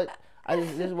 you know what,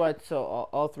 this is what, so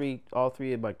all three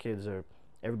of my kids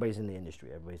everybody's in the industry,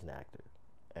 everybody's an actor,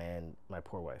 and my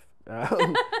poor wife.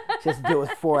 She has to deal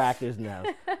with 4 actors now.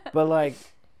 But like,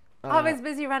 Always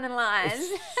busy running lines.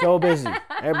 It's so busy.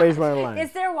 Everybody's running lines.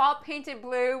 Is there wall painted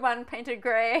blue, one painted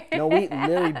gray? No, we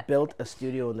literally built a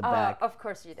studio in the back. Of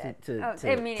course you did. It just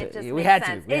we makes had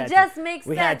sense. to. It just makes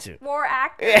We had sense to. for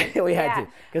actors. We had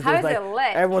to. How is it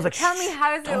lit? Everyone's like, tell me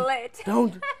how is it lit?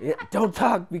 Don't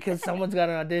talk because someone's got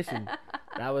an audition.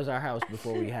 That was our house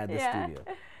before we had the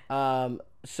studio.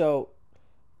 So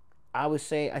I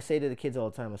say to the kids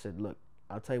all the time, I said, look,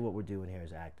 I'll tell you what we're doing here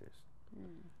as actors.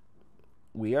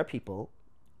 We are people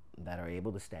that are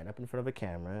able to stand up in front of a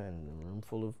camera and a room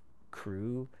full of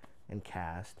crew and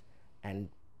cast and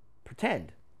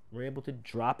pretend. We're able to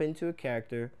drop into a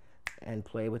character and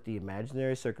play with the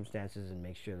imaginary circumstances and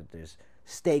make sure that there's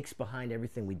stakes behind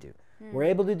everything we do. We're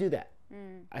able to do that.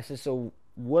 I said, so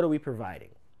what are we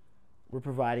providing? We're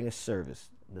providing a service.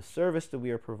 The service that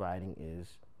we are providing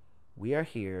is we are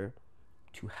here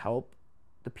to help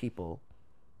the people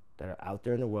that are out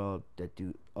there in the world that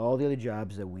do all the other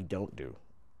jobs that we don't do,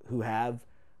 who have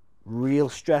real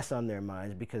stress on their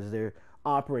minds because they're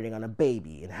operating on a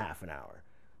baby in half an hour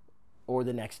or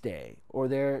the next day, or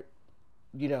they're,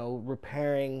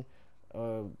 repairing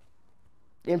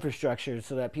infrastructure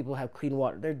so that people have clean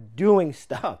water. They're doing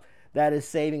stuff that is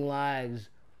saving lives.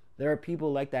 There are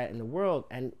people like that in the world,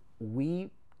 and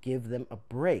we give them a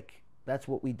break. That's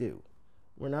what we do.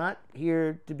 We're not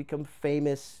here to become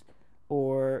famous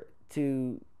or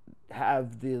to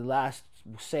have the last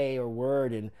say or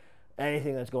word in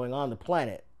anything that's going on the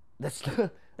planet. That's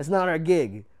not our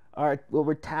gig. What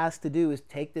we're tasked to do is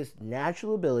take this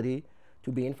natural ability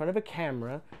to be in front of a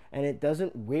camera, and it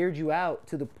doesn't weird you out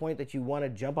to the point that you want to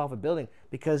jump off a building,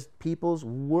 because people's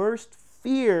worst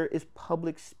fear is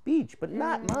public speech, but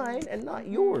not mine and not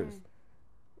yours.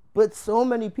 But so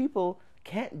many people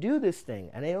can't do this thing,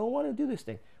 and they don't want to do this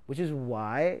thing, which is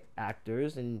why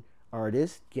actors and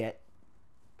artists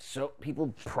so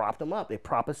people prop them up. They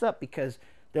prop us up because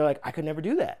they're like, I could never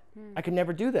do that. I could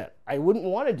never do that. I wouldn't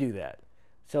want to do that.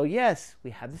 So yes,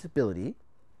 we have this ability,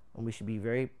 and we should be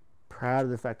very proud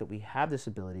of the fact that we have this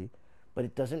ability, but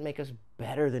it doesn't make us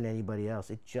better than anybody else.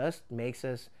 It just makes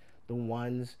us the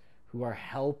ones who are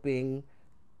helping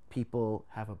people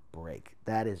have a break.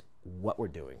 That is what we're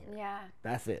doing here. Yeah.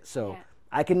 That's it. So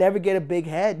I can never get a big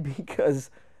head because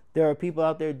there are people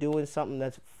out there doing something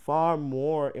that's far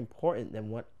more important than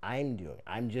what I'm doing.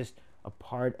 I'm just a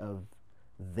part of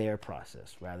their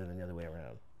process rather than the other way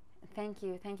around. Thank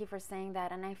you. Thank you for saying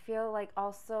that. And I feel like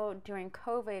also during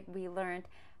COVID, we learned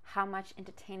how much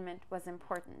entertainment was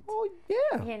important. Oh,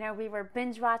 yeah. We were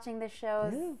binge watching the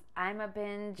shows. Yeah. I'm a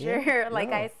binger. Yeah.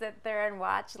 I sit there and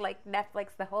watch Netflix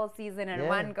the whole season in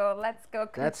one go. Let's go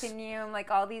continue.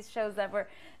 All these shows that were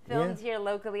filmed here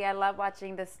locally. I love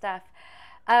watching this stuff.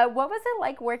 What was it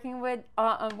like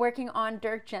working on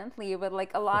Dirk Gently with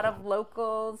a lot of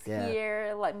locals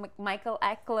here, like Michael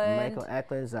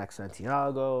Eklund? Zach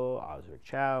Santiago, Oscar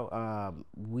Chow.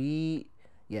 We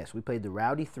played the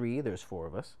Rowdy Three. There's 4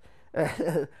 of us,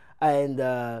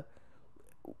 and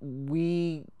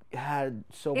we had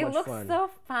so much fun. It looks so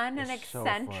fun and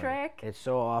eccentric. It's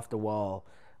so off the wall.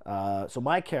 So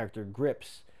my character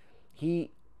Grips,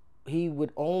 he was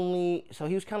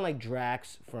kind of like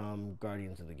Drax from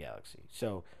Guardians of the Galaxy.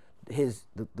 So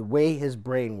the way his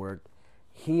brain worked,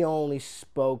 he only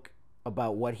spoke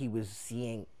about what he was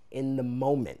seeing in the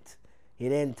moment. He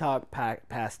didn't talk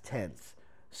past tense.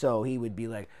 So he would be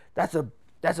like, that's a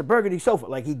burgundy sofa.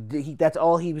 That's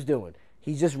all he was doing.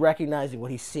 He's just recognizing what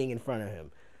he's seeing in front of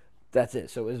him. That's it.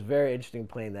 So it was very interesting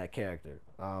playing that character.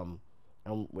 And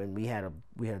when we had a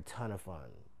ton of fun.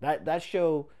 That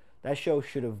show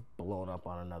should have blown up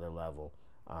on another level.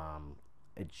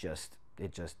 It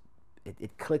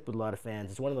clicked with a lot of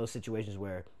fans. It's one of those situations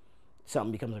where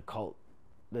something becomes a cult,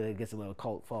 that it gets a little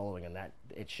cult following, and that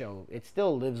it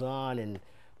still lives on, and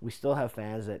we still have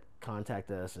fans that contact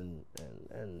us, and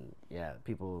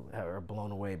people are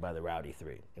blown away by the Rowdy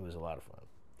Three. It was a lot of fun.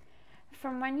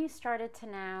 From when you started to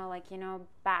now,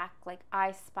 back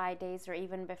I Spy days or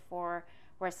even before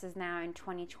versus now in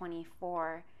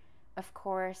 2024, of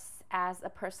course, as a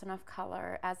person of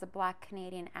color, as a Black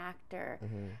Canadian actor,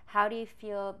 how do you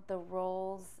feel the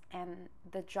roles and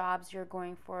the jobs you're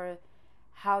going for,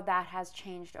 how that has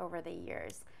changed over the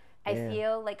years? I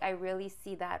feel I really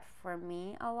see that for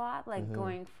me a lot,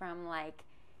 going from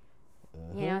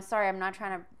sorry, I'm not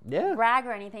trying to brag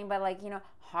or anything, but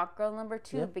Hot Girl number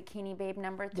 2, Bikini Babe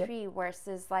number 3,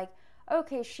 versus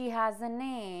okay, she has a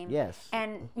name. Yes.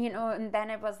 And and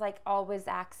then it was always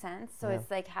accents. So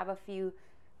it's have a few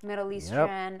Middle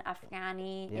Eastern,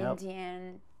 Afghani,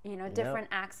 Indian, different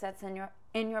accents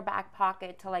in your back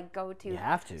pocket to go to. You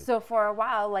have to. So for a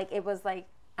while, it was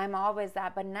I'm always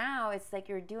that. But now it's like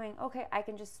you're doing, okay, I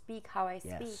can just speak how I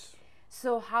speak. Yes.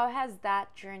 So how has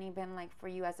that journey been like for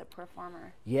you as a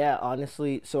performer? Yeah,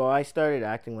 honestly, so I started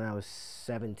acting when I was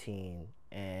 17,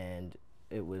 and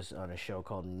it was on a show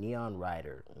called Neon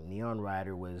Rider. Neon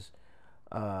Rider was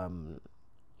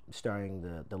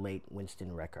starring the late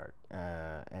Winston Reckart,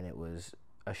 and it was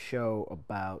a show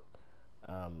about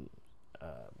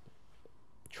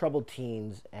troubled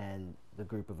teens and the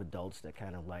group of adults that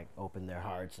kind of like open their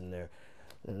hearts and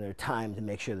their time to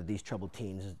make sure that these troubled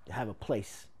teens have a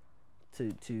place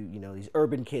to you know, these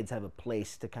urban kids have a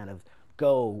place to kind of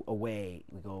go away.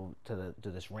 We go to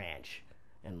this ranch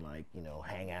and, like, you know,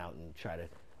 hang out and try to,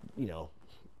 you know,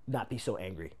 not be so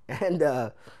angry. And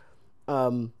so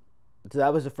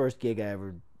that was the first gig I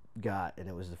ever got, and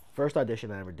it was the first audition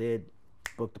I ever did.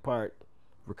 Booked the part,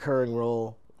 recurring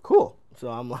role, cool. So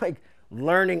I'm like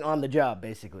learning on the job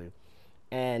basically.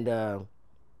 And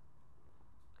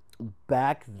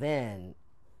back then,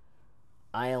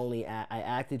 I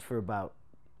acted for about,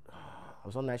 I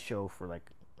was on that show for like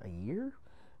a year,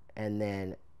 and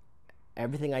then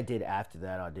everything I did after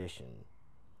that audition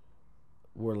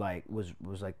was like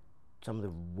some of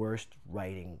the worst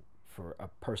writing for a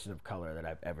person of color that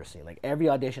I've ever seen. Like every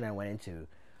audition I went into,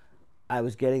 I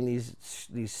was getting these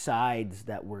sides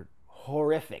that were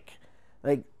horrific.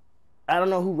 Like, I don't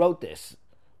know who wrote this,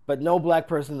 but no black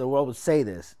person in the world would say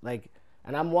this. Like,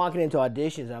 and I'm walking into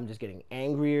auditions and I'm just getting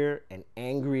angrier and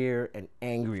angrier and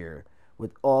angrier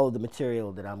with all of the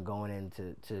material that I'm going in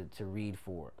to read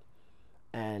for.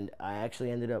 And I actually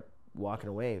ended up walking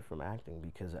away from acting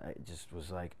because I just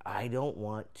was like, I don't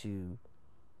want to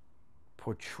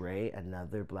portray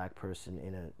another black person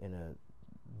in a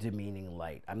demeaning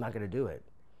light. I'm not going to do it.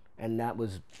 And that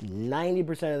was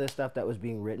 90% of the stuff that was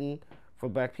being written for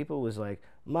black people was like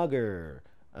mugger,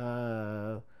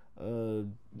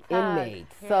 inmate,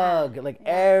 thug, like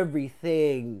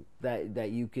everything that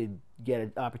you could get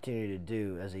an opportunity to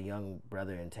do as a young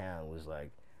brother in town was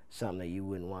like something that you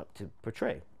wouldn't want to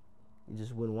portray. You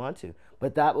just wouldn't want to.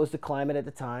 But that was the climate at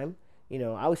the time. You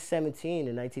know, I was 17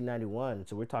 in 1991,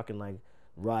 so we're talking like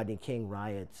Rodney King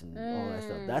riots and all that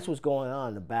stuff. That's what's going on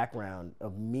in the background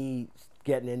of me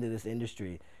getting into this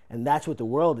industry, and that's what the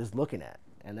world is looking at,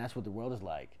 and that's what the world is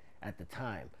like at the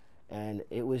time. And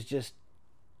it was just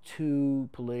too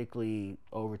politically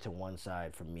over to one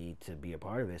side for me to be a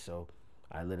part of it. So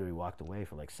I literally walked away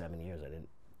for like 7 years. I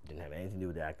didn't have anything to do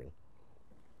with acting.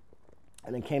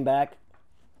 And then came back.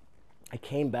 I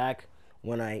came back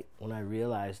when I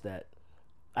realized that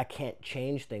I can't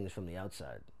change things from the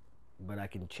outside, but I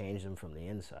can change them from the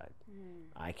inside.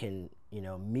 I can, you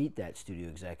know, meet that studio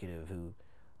executive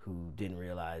who didn't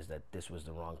realize that this was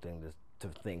the wrong thing to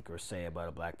think or say about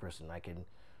a black person. I can,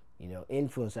 you know,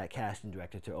 influence that casting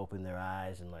director to open their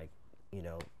eyes and, like, you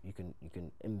know, you can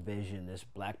envision this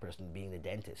black person being the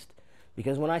dentist.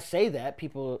 Because when I say that,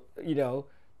 people, you know,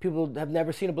 people have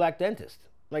never seen a black dentist.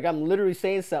 Like, I'm literally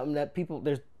saying something that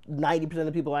there's 90% of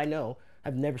the people I know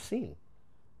have never seen.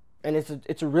 And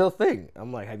it's a real thing.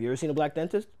 I'm like, have you ever seen a black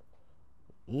dentist?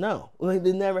 No. Like,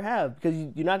 they never have, because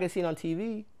you're not going to see it on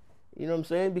TV. You know what I'm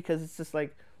saying? Because it's just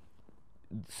like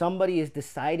somebody is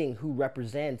deciding who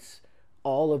represents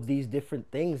all of these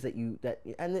different things and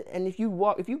if you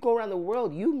go around the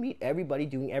world, you meet everybody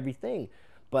doing everything.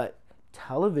 But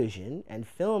television and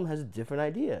film has a different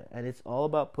idea, and it's all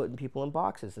about putting people in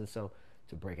boxes. And so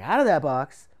to break out of that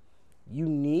box, you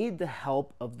need the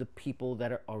help of the people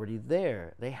that are already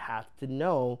there. They have to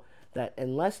know that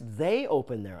unless they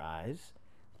open their eyes,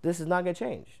 this is not going to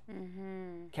change.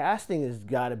 Casting has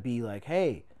got to be like,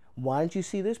 hey, why don't you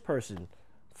see this person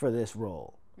for this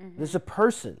role? There's a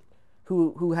person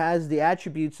who has the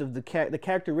attributes of the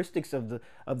characteristics of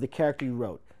the character you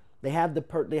wrote. They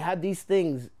have these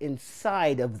things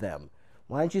inside of them.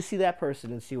 Why don't you see that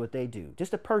person and see what they do?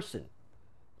 Just a person.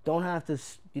 Don't have to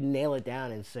nail it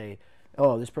down and say,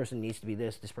 oh, this person needs to be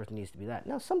this person needs to be that.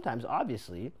 Now, sometimes,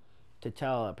 obviously, to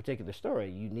tell a particular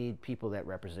story, you need people that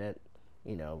represent,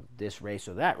 you know, this race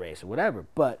or that race or whatever.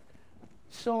 But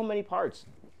so many parts,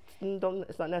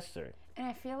 it's not necessary. And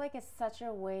I feel like it's such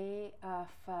a way of,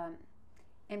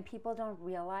 and people don't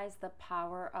realize the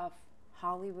power of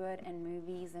Hollywood and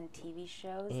movies and TV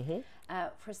shows.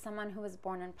 For someone who was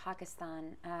born in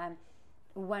Pakistan,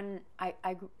 when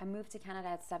I moved to Canada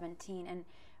at 17, and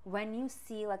when you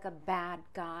see like a bad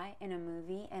guy in a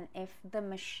movie, and if the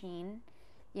machine,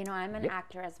 you know, I'm an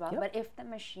actor as well, but if the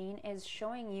machine is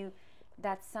showing you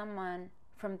that someone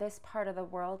from this part of the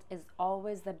world is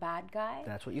always the bad guy,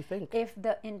 that's what you think. If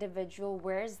the individual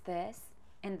wears this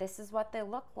and this is what they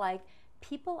look like,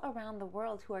 people around the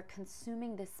world who are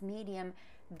consuming this medium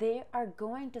they are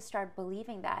going to start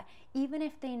believing that, even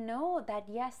if they know that,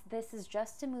 yes, this is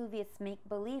just a movie, it's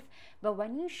make-believe. But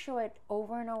when you show it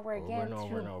over and over again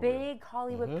through big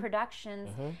Hollywood productions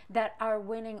that are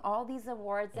winning all these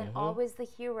awards, and always the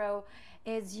hero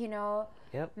is, you know,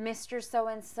 Mr.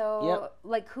 So-and-so,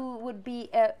 like who would be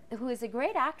who is a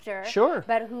great actor,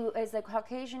 but who is a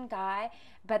Caucasian guy,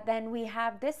 but then we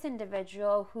have this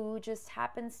individual who just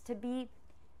happens to be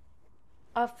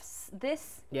of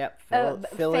this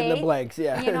fill in the blanks. You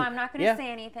know, I'm not going to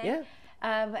say anything.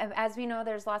 As we know,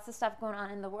 there's lots of stuff going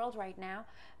on in the world right now,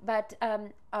 but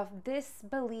of this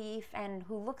belief and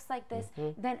who looks like this,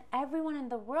 then everyone in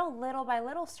the world, little by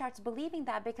little, starts believing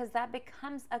that, because that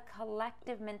becomes a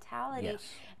collective mentality.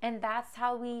 And that's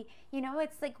how we, you know,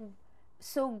 it's like,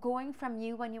 so going from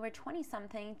you when you were 20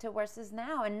 something to versus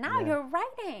now, and now you're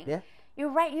writing.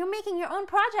 You're making your own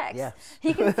projects.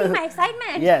 You can see my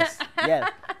excitement.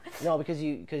 No, because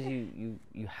you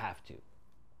have to.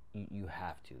 You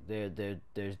have to.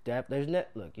 There's depth.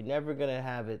 Look, you're never gonna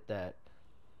have it that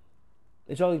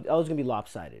it's always gonna be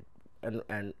lopsided,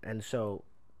 and so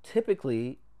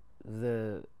typically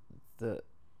the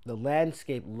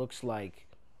landscape looks like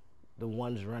the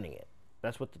ones running it.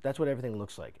 That's what everything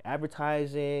looks like.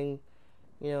 Advertising,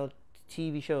 you know,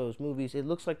 TV shows, movies. It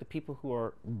looks like the people who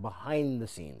are behind the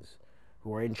scenes,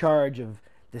 who are in charge of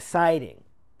deciding.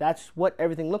 That's what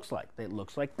everything looks like. It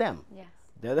looks like them.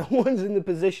 They're the ones in the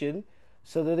position,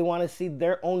 so that they want to see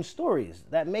their own stories.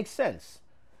 That makes sense.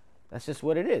 That's just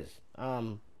what it is.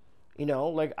 You know,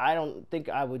 like, I don't think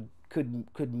I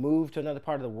could move to another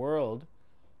part of the world,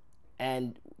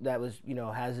 and that was, you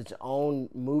know, has its own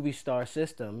movie star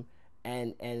system,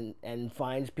 and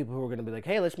finds people who are going to be like,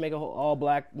 hey, let's make a whole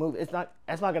all-black movie. That's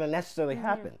not going to necessarily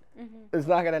happen. It's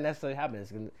not going to necessarily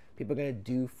happen. People are going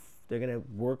to they're going to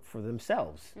work for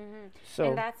themselves. So,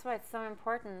 and that's why it's so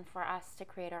important for us to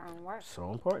create our own work.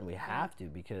 So important. We have to,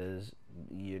 because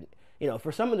you know,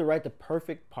 for someone to write the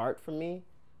perfect part for me,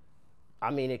 I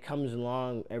mean, it comes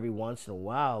along every once in a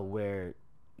while where,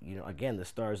 you know, again, the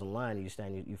stars align,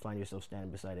 you find yourself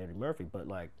standing beside Eddie Murphy, but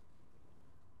like,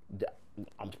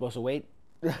 I'm supposed to wait,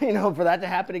 you know, for that to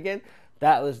happen again.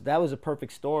 That was a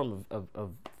perfect storm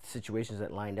of situations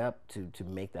that lined up to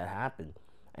make that happen.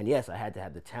 And yes, I had to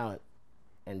have the talent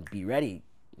and be ready,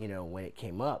 you know, when it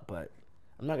came up. But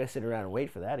I'm not gonna sit around and wait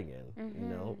for that again. You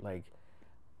know, like,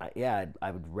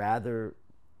 I would rather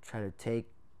try to take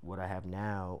what I have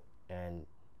now and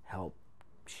help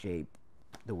shape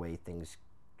the way things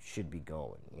should be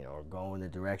going, you know, or go in the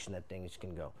direction that things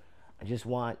can go.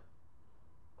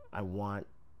 I want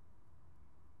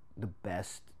the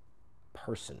best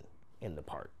person in the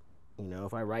part. You know,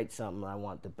 if I write something, I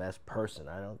want the best person.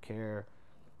 I don't care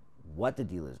what the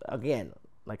deal is. Again,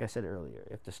 like I said earlier,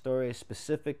 if the story is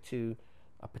specific to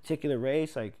a particular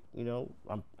race, like, you know,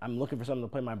 I'm looking for someone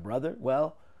to play my brother,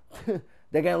 well,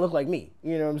 they're gonna look like me.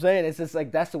 You know what I'm saying? It's just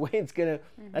like, that's the way it's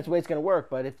gonna work.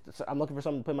 But if I'm looking for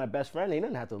someone to play my best friend, he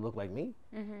doesn't have to look like me.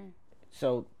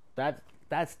 So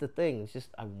that's the thing. It's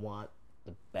just, I want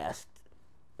the best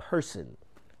person,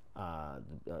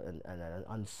 and an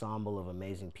ensemble of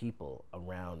amazing people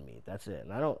around me. That's it.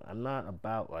 And I'm not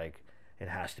about like, it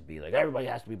has to be like everybody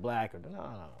has to be black, or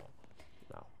no.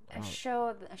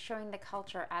 Showing the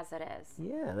culture as it is.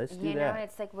 Yeah, let's do that. You know,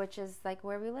 it's like, which is like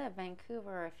where we live,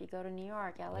 Vancouver. If you go to New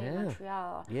York, LA,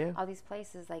 Montreal, all these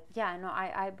places, like,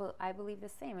 I believe the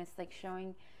same. It's like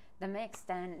showing the mixed,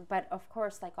 but of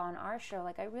course, like on our show,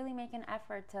 like, I really make an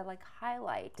effort to like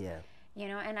highlight. You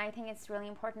know, and I think it's really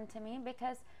important to me,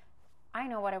 because I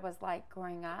know what it was like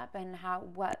growing up, and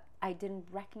what I didn't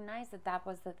recognize that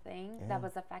was the thing that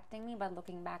was affecting me, but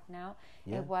looking back now,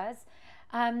 it was.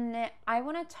 I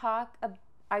want to talk.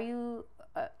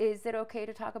 Is it okay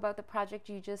to talk about the project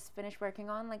you just finished working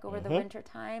on, like over the winter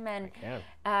time? And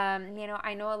you know,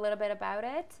 I know a little bit about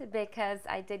it because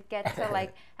I did get to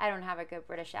like. I don't have a good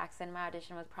British accent. My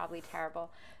audition was probably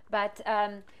terrible, but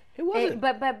it wasn't.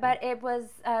 But it was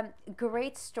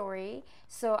great story.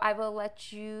 So I will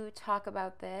let you talk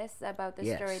about the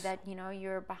story that, you know,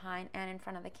 you're behind and in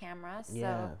front of the camera.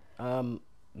 So I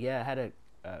had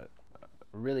a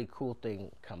really cool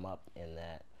thing come up in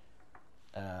that.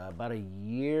 About a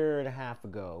year and a half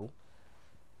ago,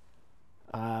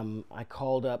 I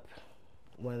called up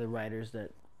one of the writers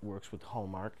that works with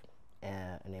Hallmark.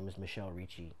 Her name is Michelle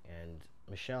Ricci, and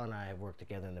Michelle and I have worked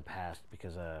together in the past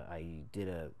because I did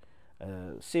a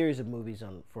series of movies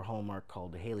for Hallmark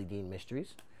called The Haley Dean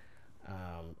Mysteries,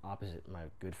 opposite my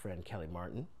good friend Kelly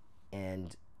Martin.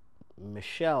 And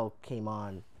Michelle came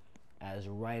on as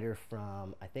writer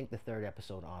from, I think, the third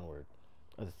episode onward,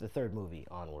 or the third movie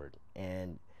onward.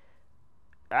 And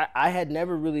I had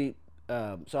never really.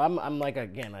 So I'm like,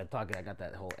 again, I got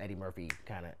that whole Eddie Murphy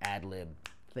kind of ad lib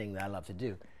thing that I love to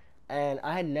do, and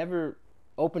I had never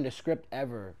opened a script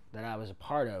ever that I was a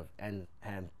part of and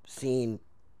had seen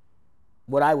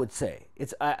what I would say.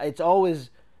 It's always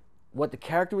what the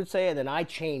character would say, and then I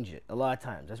change it a lot of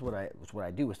times. That's what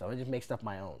I do with stuff. I just make stuff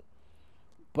my own.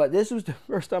 But this was the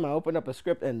first time I opened up a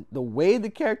script, and the way the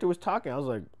character was talking, I was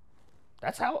like,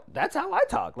 that's how I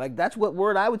talk. Like, that's what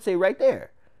word I would say right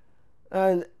there.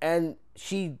 And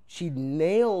she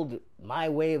nailed my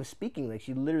way of speaking. Like,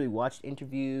 she literally watched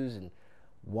interviews and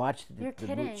watched You're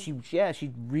kidding.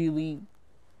 She really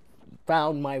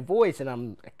found my voice,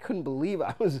 and I couldn't believe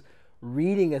I was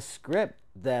reading a script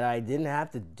that I didn't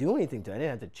have to do anything to. I didn't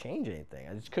have to change anything.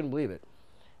 I just couldn't believe it.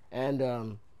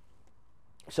 And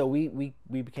so we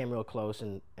became real close,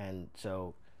 and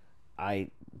so I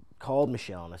called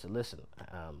Michelle and I said, listen,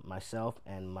 myself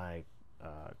and my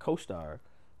co-star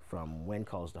from When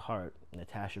Calls the Heart,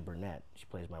 Natasha Burnett, she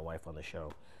plays my wife on the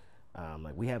show,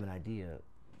 like, we have an idea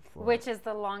for... Which is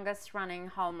the longest running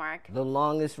Hallmark. The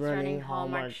longest running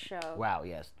Hallmark show. Wow,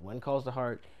 yes. When Calls the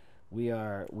Heart.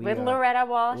 With Loretta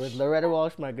Walsh. With Loretta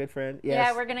Walsh, my good friend. Yes.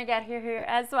 Yeah, we're going to get her here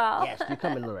as well. Yes, you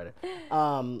come in, Loretta.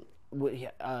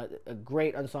 A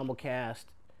great ensemble cast.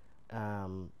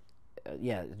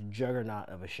 Yeah, juggernaut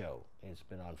of a show. It's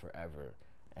been on forever.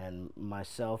 And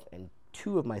myself and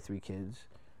 2 of my 3 kids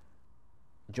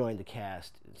joined the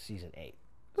cast in season 8.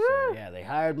 Woo! So yeah, they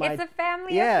hired my... It's a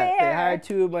family affair. Yeah, they hired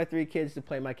 2 of my 3 kids to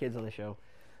play my kids on the show.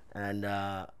 And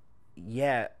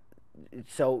yeah,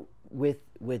 so with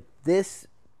this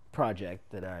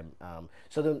project that I'm...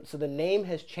 so the name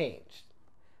has changed,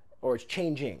 or it's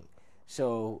changing.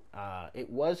 So it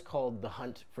was called The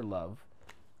Hunt for Love.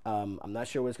 I'm not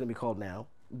sure what it's going to be called now,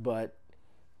 but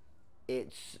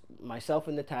it's myself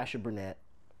and Natasha Burnett.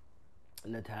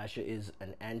 Natasha is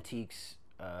an antiques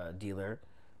dealer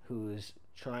who's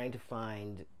trying to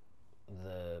find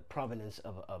the provenance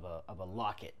of a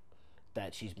locket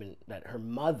that her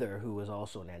mother, who was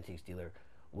also an antiques dealer,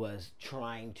 was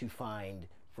trying to find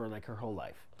for like her whole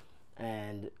life.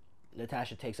 And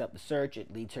Natasha takes up the search.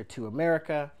 It leads her to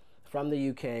America from the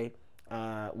UK,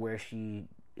 where she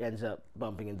ends up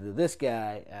bumping into this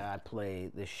guy. I play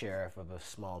the sheriff of a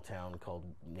small town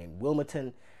named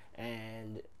Wilmington,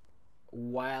 and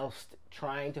whilst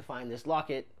trying to find this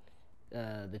locket,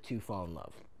 the 2 fall in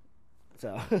love.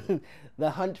 So,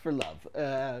 The Hunt for Love.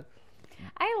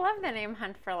 I love the name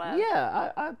Hunt for Love.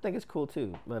 Yeah, I think it's cool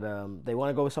too. But they want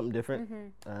to go with something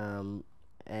different.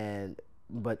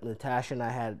 But Natasha and I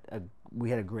had a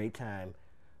great time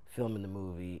filming the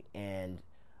movie, and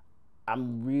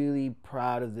I'm really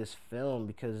proud of this film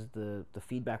because the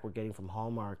feedback we're getting from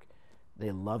Hallmark,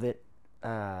 they love it.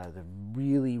 They're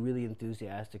really, really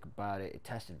enthusiastic about it. It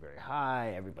tested very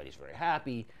high. Everybody's very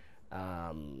happy.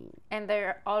 And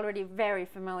they're already very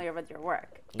familiar with your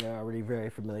work. They're already very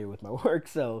familiar with my work.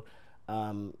 So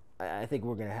I think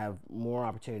we're going to have more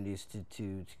opportunities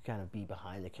to kind of be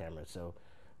behind the camera. So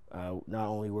not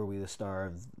only were we the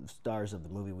stars of the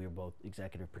movie, we were both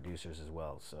executive producers as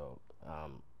well. So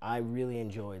I really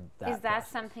enjoyed that. Is that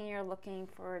process. Something you're looking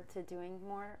forward to doing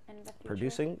more in the future?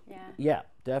 Producing? Yeah. Yeah,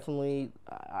 definitely.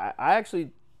 I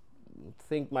actually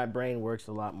think my brain works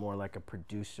a lot more like a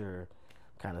producer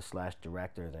kind of /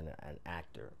 director than an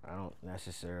actor. I don't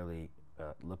necessarily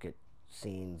look at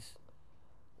scenes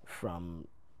from,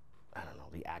 I don't know,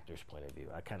 the actor's point of view.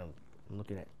 I'm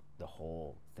looking at the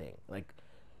whole thing. Like,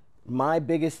 my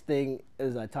biggest thing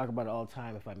is, I talk about it all the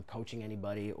time, if I'm coaching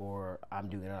anybody or I'm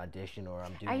doing an audition or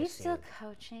I'm doing Are a you scene. still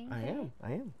coaching?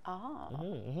 I am.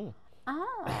 Oh.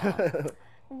 Oh.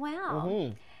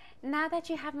 Well, now that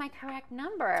you have my correct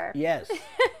number. Yes.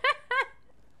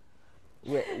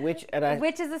 Which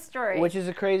is a story. Which is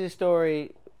a crazy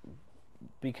story,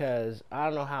 because I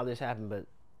don't know how this happened, but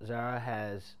Zara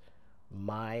has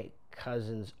my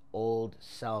cousin's old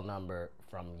cell number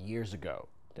from years ago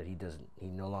that he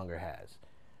no longer has,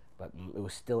 but it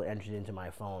was still entered into my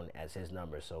phone as his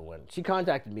number. So when she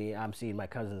contacted me, I'm seeing my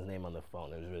cousin's name on the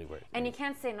phone. It was really weird. And you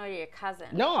can't say no to your cousin.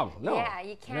 No. Yeah,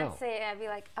 you can't say, I'd be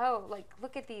like, oh, like,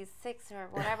 look at these 6 or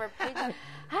whatever pages.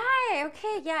 Hi,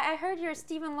 okay, yeah, I heard you're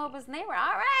Stephen Loba's neighbor.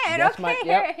 All right, That's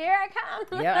okay, here I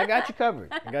come. Yeah, I got you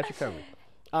covered.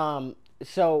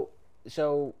 So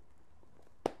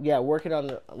yeah, working on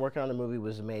the movie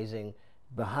was amazing.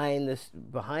 Behind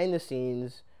the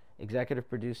scenes, executive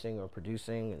producing or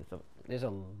producing, and stuff, there's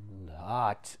a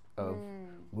lot of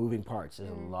moving parts. There's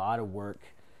a lot of work.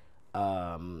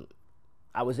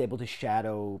 I was able to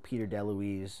shadow Peter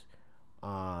DeLuise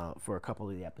for a couple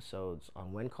of the episodes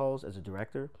on When Calls as a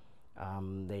director,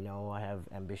 They know I have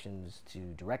ambitions to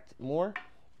direct more,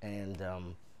 and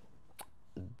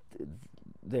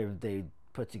they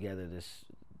put together this.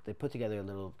 They put together a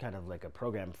little kind of like a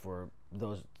program for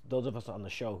those of us on the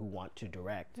show who want to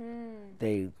direct.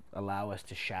 They allow us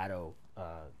to shadow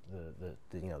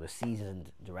the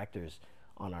seasoned directors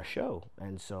on our show,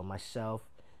 and so myself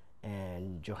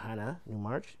and Johanna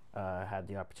Newmarch had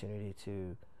the opportunity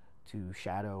to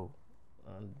shadow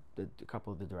a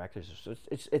couple of the directors. So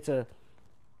it's an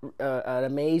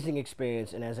amazing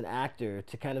experience, and as an actor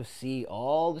to kind of see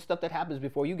all the stuff that happens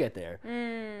before you get there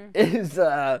is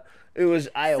it was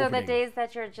eye-opening. So the days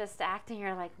that you're just acting,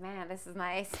 you're like, man, this is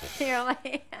nice. You're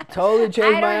like, totally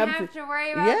changed my I don't have to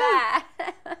worry about that.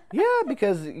 Yeah,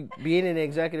 because being an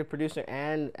executive producer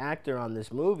and actor on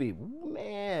this movie,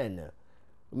 man,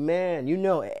 you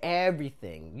know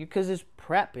everything. Because there's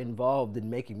prep involved in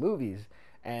making movies,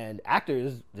 and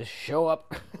actors just show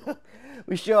up.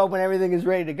 We show up when everything is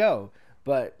ready to go,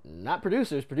 but not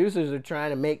producers. Producers are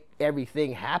trying to make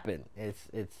everything happen.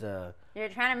 You're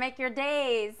trying to make your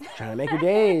days. Trying to make your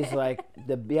days. Like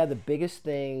the biggest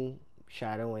thing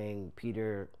shadowing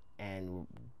Peter and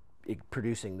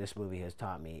producing this movie has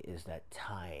taught me is that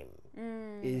time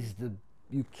is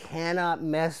you cannot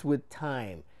mess with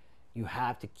time. You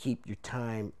have to keep your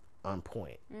time on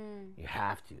point. You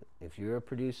have to. If you're a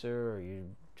producer or you're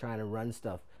trying to run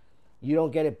stuff, you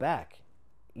don't get it back.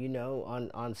 You know,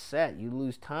 on set, you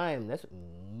lose time. That's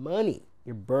money.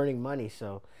 You're burning money.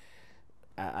 So,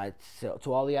 so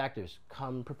to all the actors,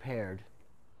 come prepared.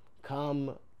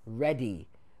 Come ready.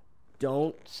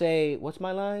 Don't say, what's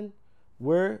my line?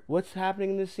 What's happening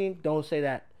in this scene? Don't say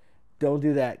that. Don't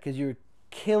do that, because you're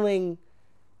killing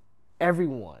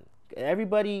everyone.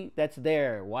 Everybody that's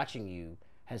there watching you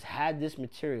has had this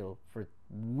material for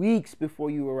weeks before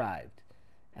you arrived.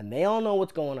 And they all know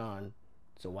what's going on,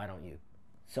 so why don't you?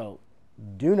 So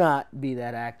do not be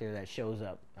that actor that shows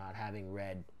up not having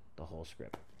read the whole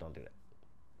script. Don't do that.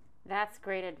 That's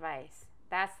great advice.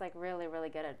 That's like really, really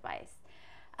good advice.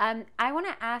 I want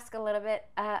to ask a little bit,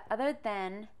 other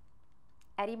than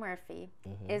Eddie Murphy,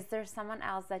 is there someone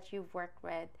else that you've worked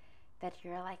with that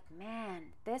you're like, man,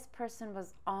 this person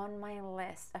was on my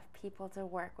list of people to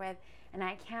work with, and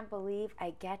I can't believe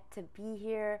I get to be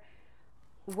here,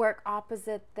 work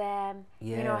opposite them,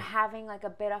 you know, having like a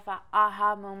bit of a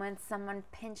aha moment, someone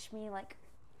pinch me like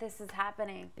this is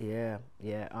happening. Yeah.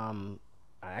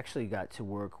 I actually got to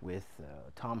work with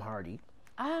Tom Hardy.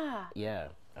 Yeah,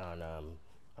 on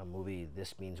a movie,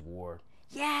 This Means War.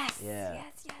 Yes.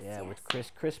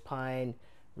 With Chris Pine,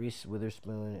 Reese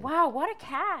Witherspoon. Wow, what a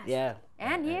cast. Yeah.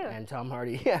 And you. And Tom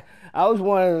Hardy. Yeah. I was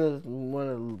one of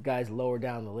the guys lower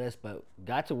down the list, but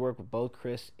got to work with both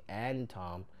Chris and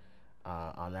Tom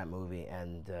on that movie,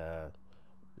 and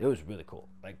it was really cool.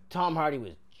 Like, Tom Hardy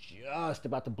was just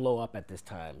about to blow up at this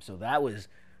time, so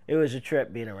it was a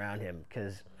trip being around him,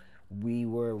 because we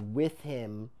were with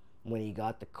him when he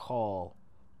got the call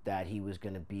that he was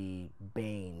going to be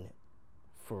Bane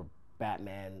for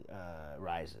Batman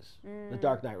Rises, The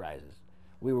Dark Knight Rises.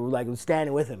 We were like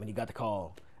standing with him, and he got the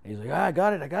call, and he's like, I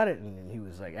got it, and he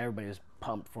was like, everybody was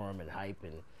pumped for him and hype,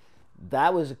 and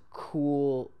that was a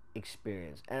cool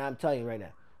experience. And I'm telling you right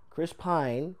now, Chris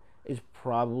Pine is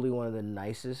probably one of the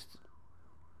nicest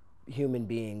human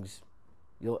beings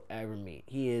you'll ever meet.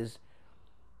 He is,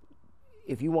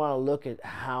 if you want to look at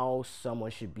how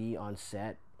someone should be on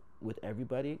set with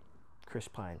everybody, Chris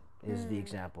Pine is the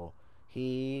example.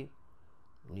 He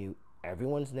knew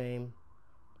everyone's name.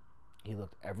 He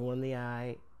looked everyone in the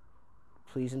eye,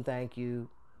 please and thank you,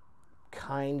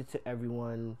 kind to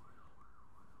everyone,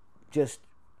 just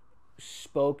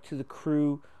spoke to the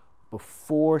crew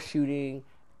before shooting,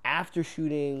 after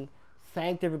shooting,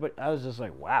 thanked everybody. I was just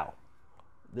like, wow,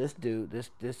 this dude,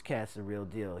 this cat's the real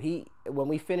deal. When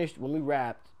we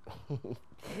wrapped,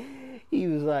 he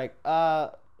was like,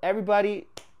 everybody,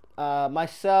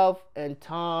 myself and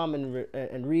Tom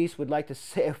and Reese would like to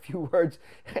say a few words.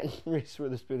 And Reese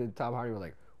Witherspoon and Tom Hardy were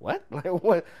like, what? Like,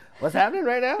 what's happening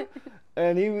right now?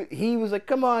 And he was like,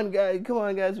 come on guys,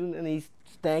 and he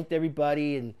thanked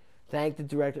everybody and thanked the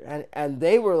director, and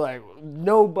they were like,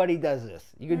 nobody does this.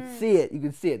 You could see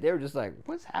it. They were just like,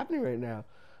 what's happening right now?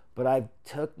 But I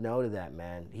took note of that,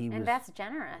 man. That's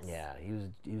generous. Yeah, he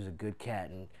was a good cat,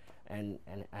 and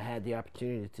I had the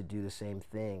opportunity to do the same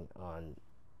thing on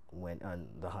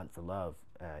The Hunt for Love.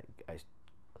 I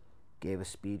gave a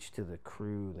speech to the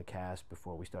crew and the cast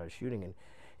before we started shooting, and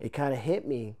it kind of hit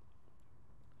me.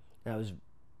 I was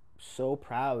so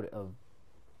proud of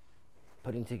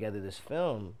putting together this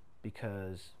film,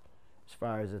 because as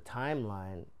far as the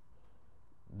timeline,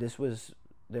 there was,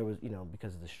 you know,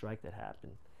 because of the strike that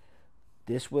happened,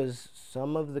 this was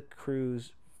some of the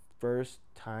crew's first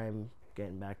time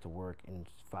getting back to work in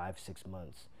 5-6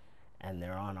 months, and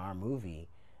they're on our movie,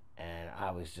 and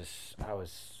I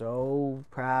was so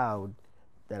proud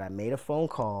that I made a phone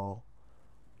call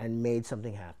and made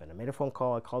something happen. I made a phone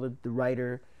call. I called the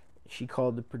writer. She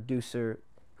called the producer,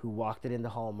 who walked it into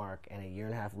Hallmark, and a year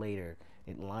and a half later,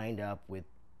 it lined up with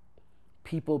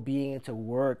people being able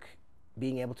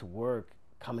to work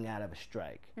coming out of a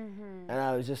strike. And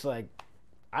I was just like,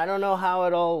 I don't know how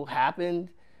it all happened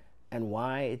and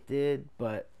why it did,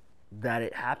 but that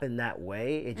it happened that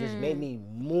way, it just made me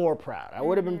more proud. I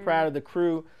would have been proud of the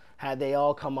crew had they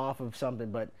all come off of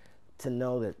something, but to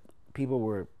know that people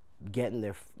were getting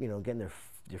their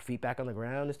feet back on the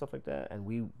ground and stuff like that, and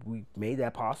we made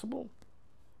that possible.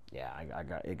 Yeah,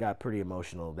 it got pretty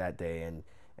emotional that day, and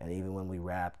even when we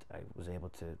wrapped, I was able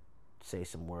to say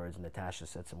some words, and Natasha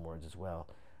said some words as well,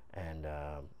 and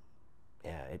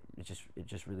yeah, it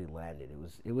just really landed.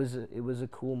 It was a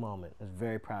cool moment. I was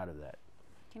very proud of that.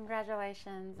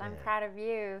 Congratulations! I'm proud of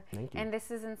you. Thank you. And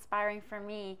this is inspiring for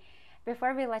me.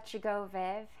 Before we let you go,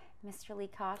 Viv, Mr.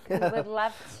 Leacock, we would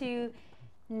love to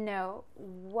know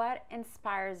what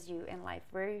inspires you in life.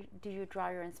 Where do you draw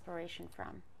your inspiration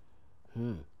from?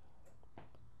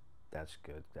 That's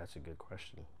good. That's a good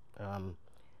question.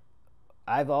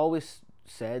 I've always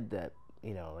said that,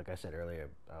 like I said earlier,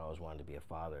 I always wanted to be a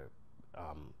father.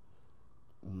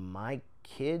 My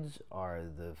kids are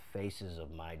the faces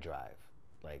of my drive.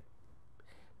 Like,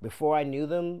 before I knew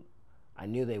them, I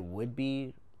knew they would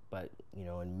be, but,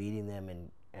 in meeting them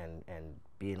and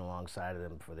being alongside of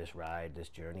them for this ride, this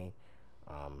journey,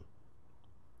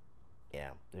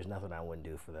 yeah, there's nothing I wouldn't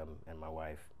do for them and my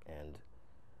wife. And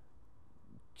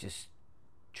just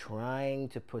trying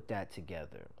to put that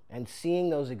together and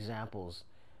seeing those examples,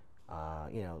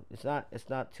 it's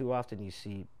not too often you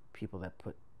see people that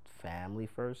put family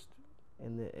first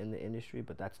in the industry,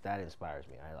 but that inspires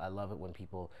me. I love it when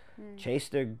people chase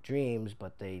their dreams,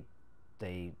 but they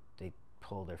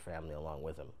pull their family along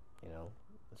with them.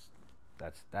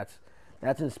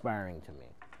 That's inspiring to me.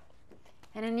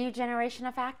 And a new generation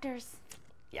of actors.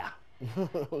 Yeah.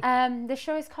 The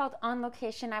show is called On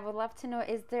Location. I would love to know,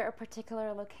 is there a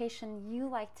particular location you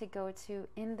like to go to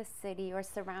in the city or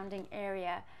surrounding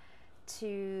area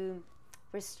to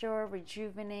restore,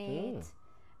 rejuvenate,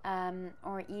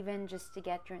 or even just to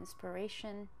get your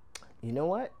inspiration? You know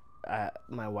what?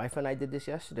 My wife and I did this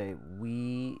yesterday.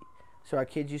 So our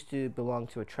kids used to belong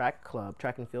to a track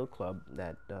and field club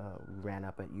that ran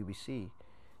up at UBC.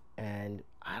 And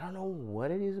I don't know what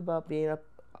it is about being up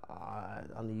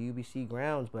on the UBC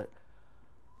grounds, but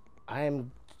I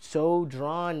am so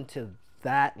drawn to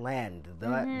that land.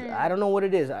 I don't know what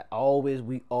it is.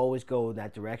 We always go in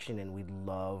that direction, and we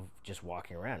love just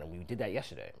walking around. And we did that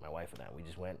yesterday, my wife and I. We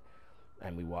just went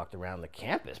and we walked around the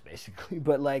campus, basically.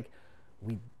 But like,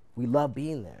 we love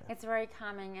being there. It's very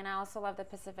calming, and I also love the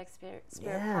Pacific Spirit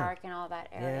Park and all that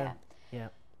area. Yeah.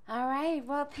 All right.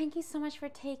 Well, thank you so much for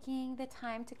taking the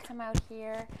time to come out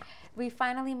here. We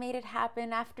finally made it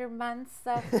happen after months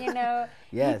of, Yes.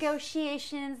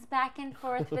 negotiations back and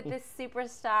forth with this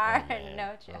superstar. Oh,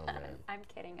 No, I'm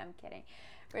kidding.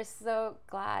 We're so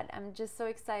glad. I'm just so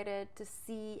excited to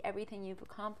see everything you've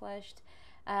accomplished.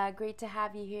 Great to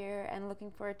have you here, and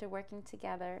looking forward to working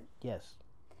together. Yes.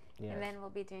 And then we'll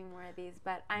be doing more of these.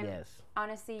 But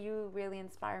honestly, you really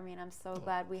inspire me, and I'm so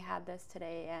glad we had this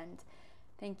today. And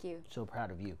thank you. So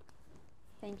proud of you.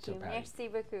 Thank you. Merci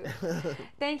beaucoup.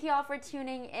 Thank you all for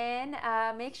tuning in.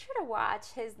 Make sure to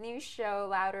watch his new show,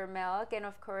 Louder Milk, and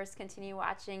of course, continue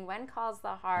watching When Calls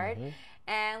the Heart.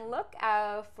 And look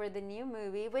out for the new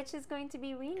movie, which is going to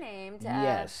be renamed.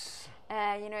 Yes.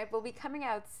 It will be coming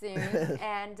out soon.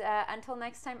 And until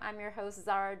next time, I'm your host,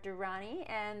 Zara Durrani,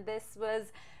 and this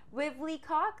was Viv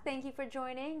Leacock. Thank you for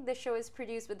joining. The show is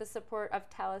produced with the support of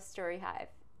TELUS STORYHIVE.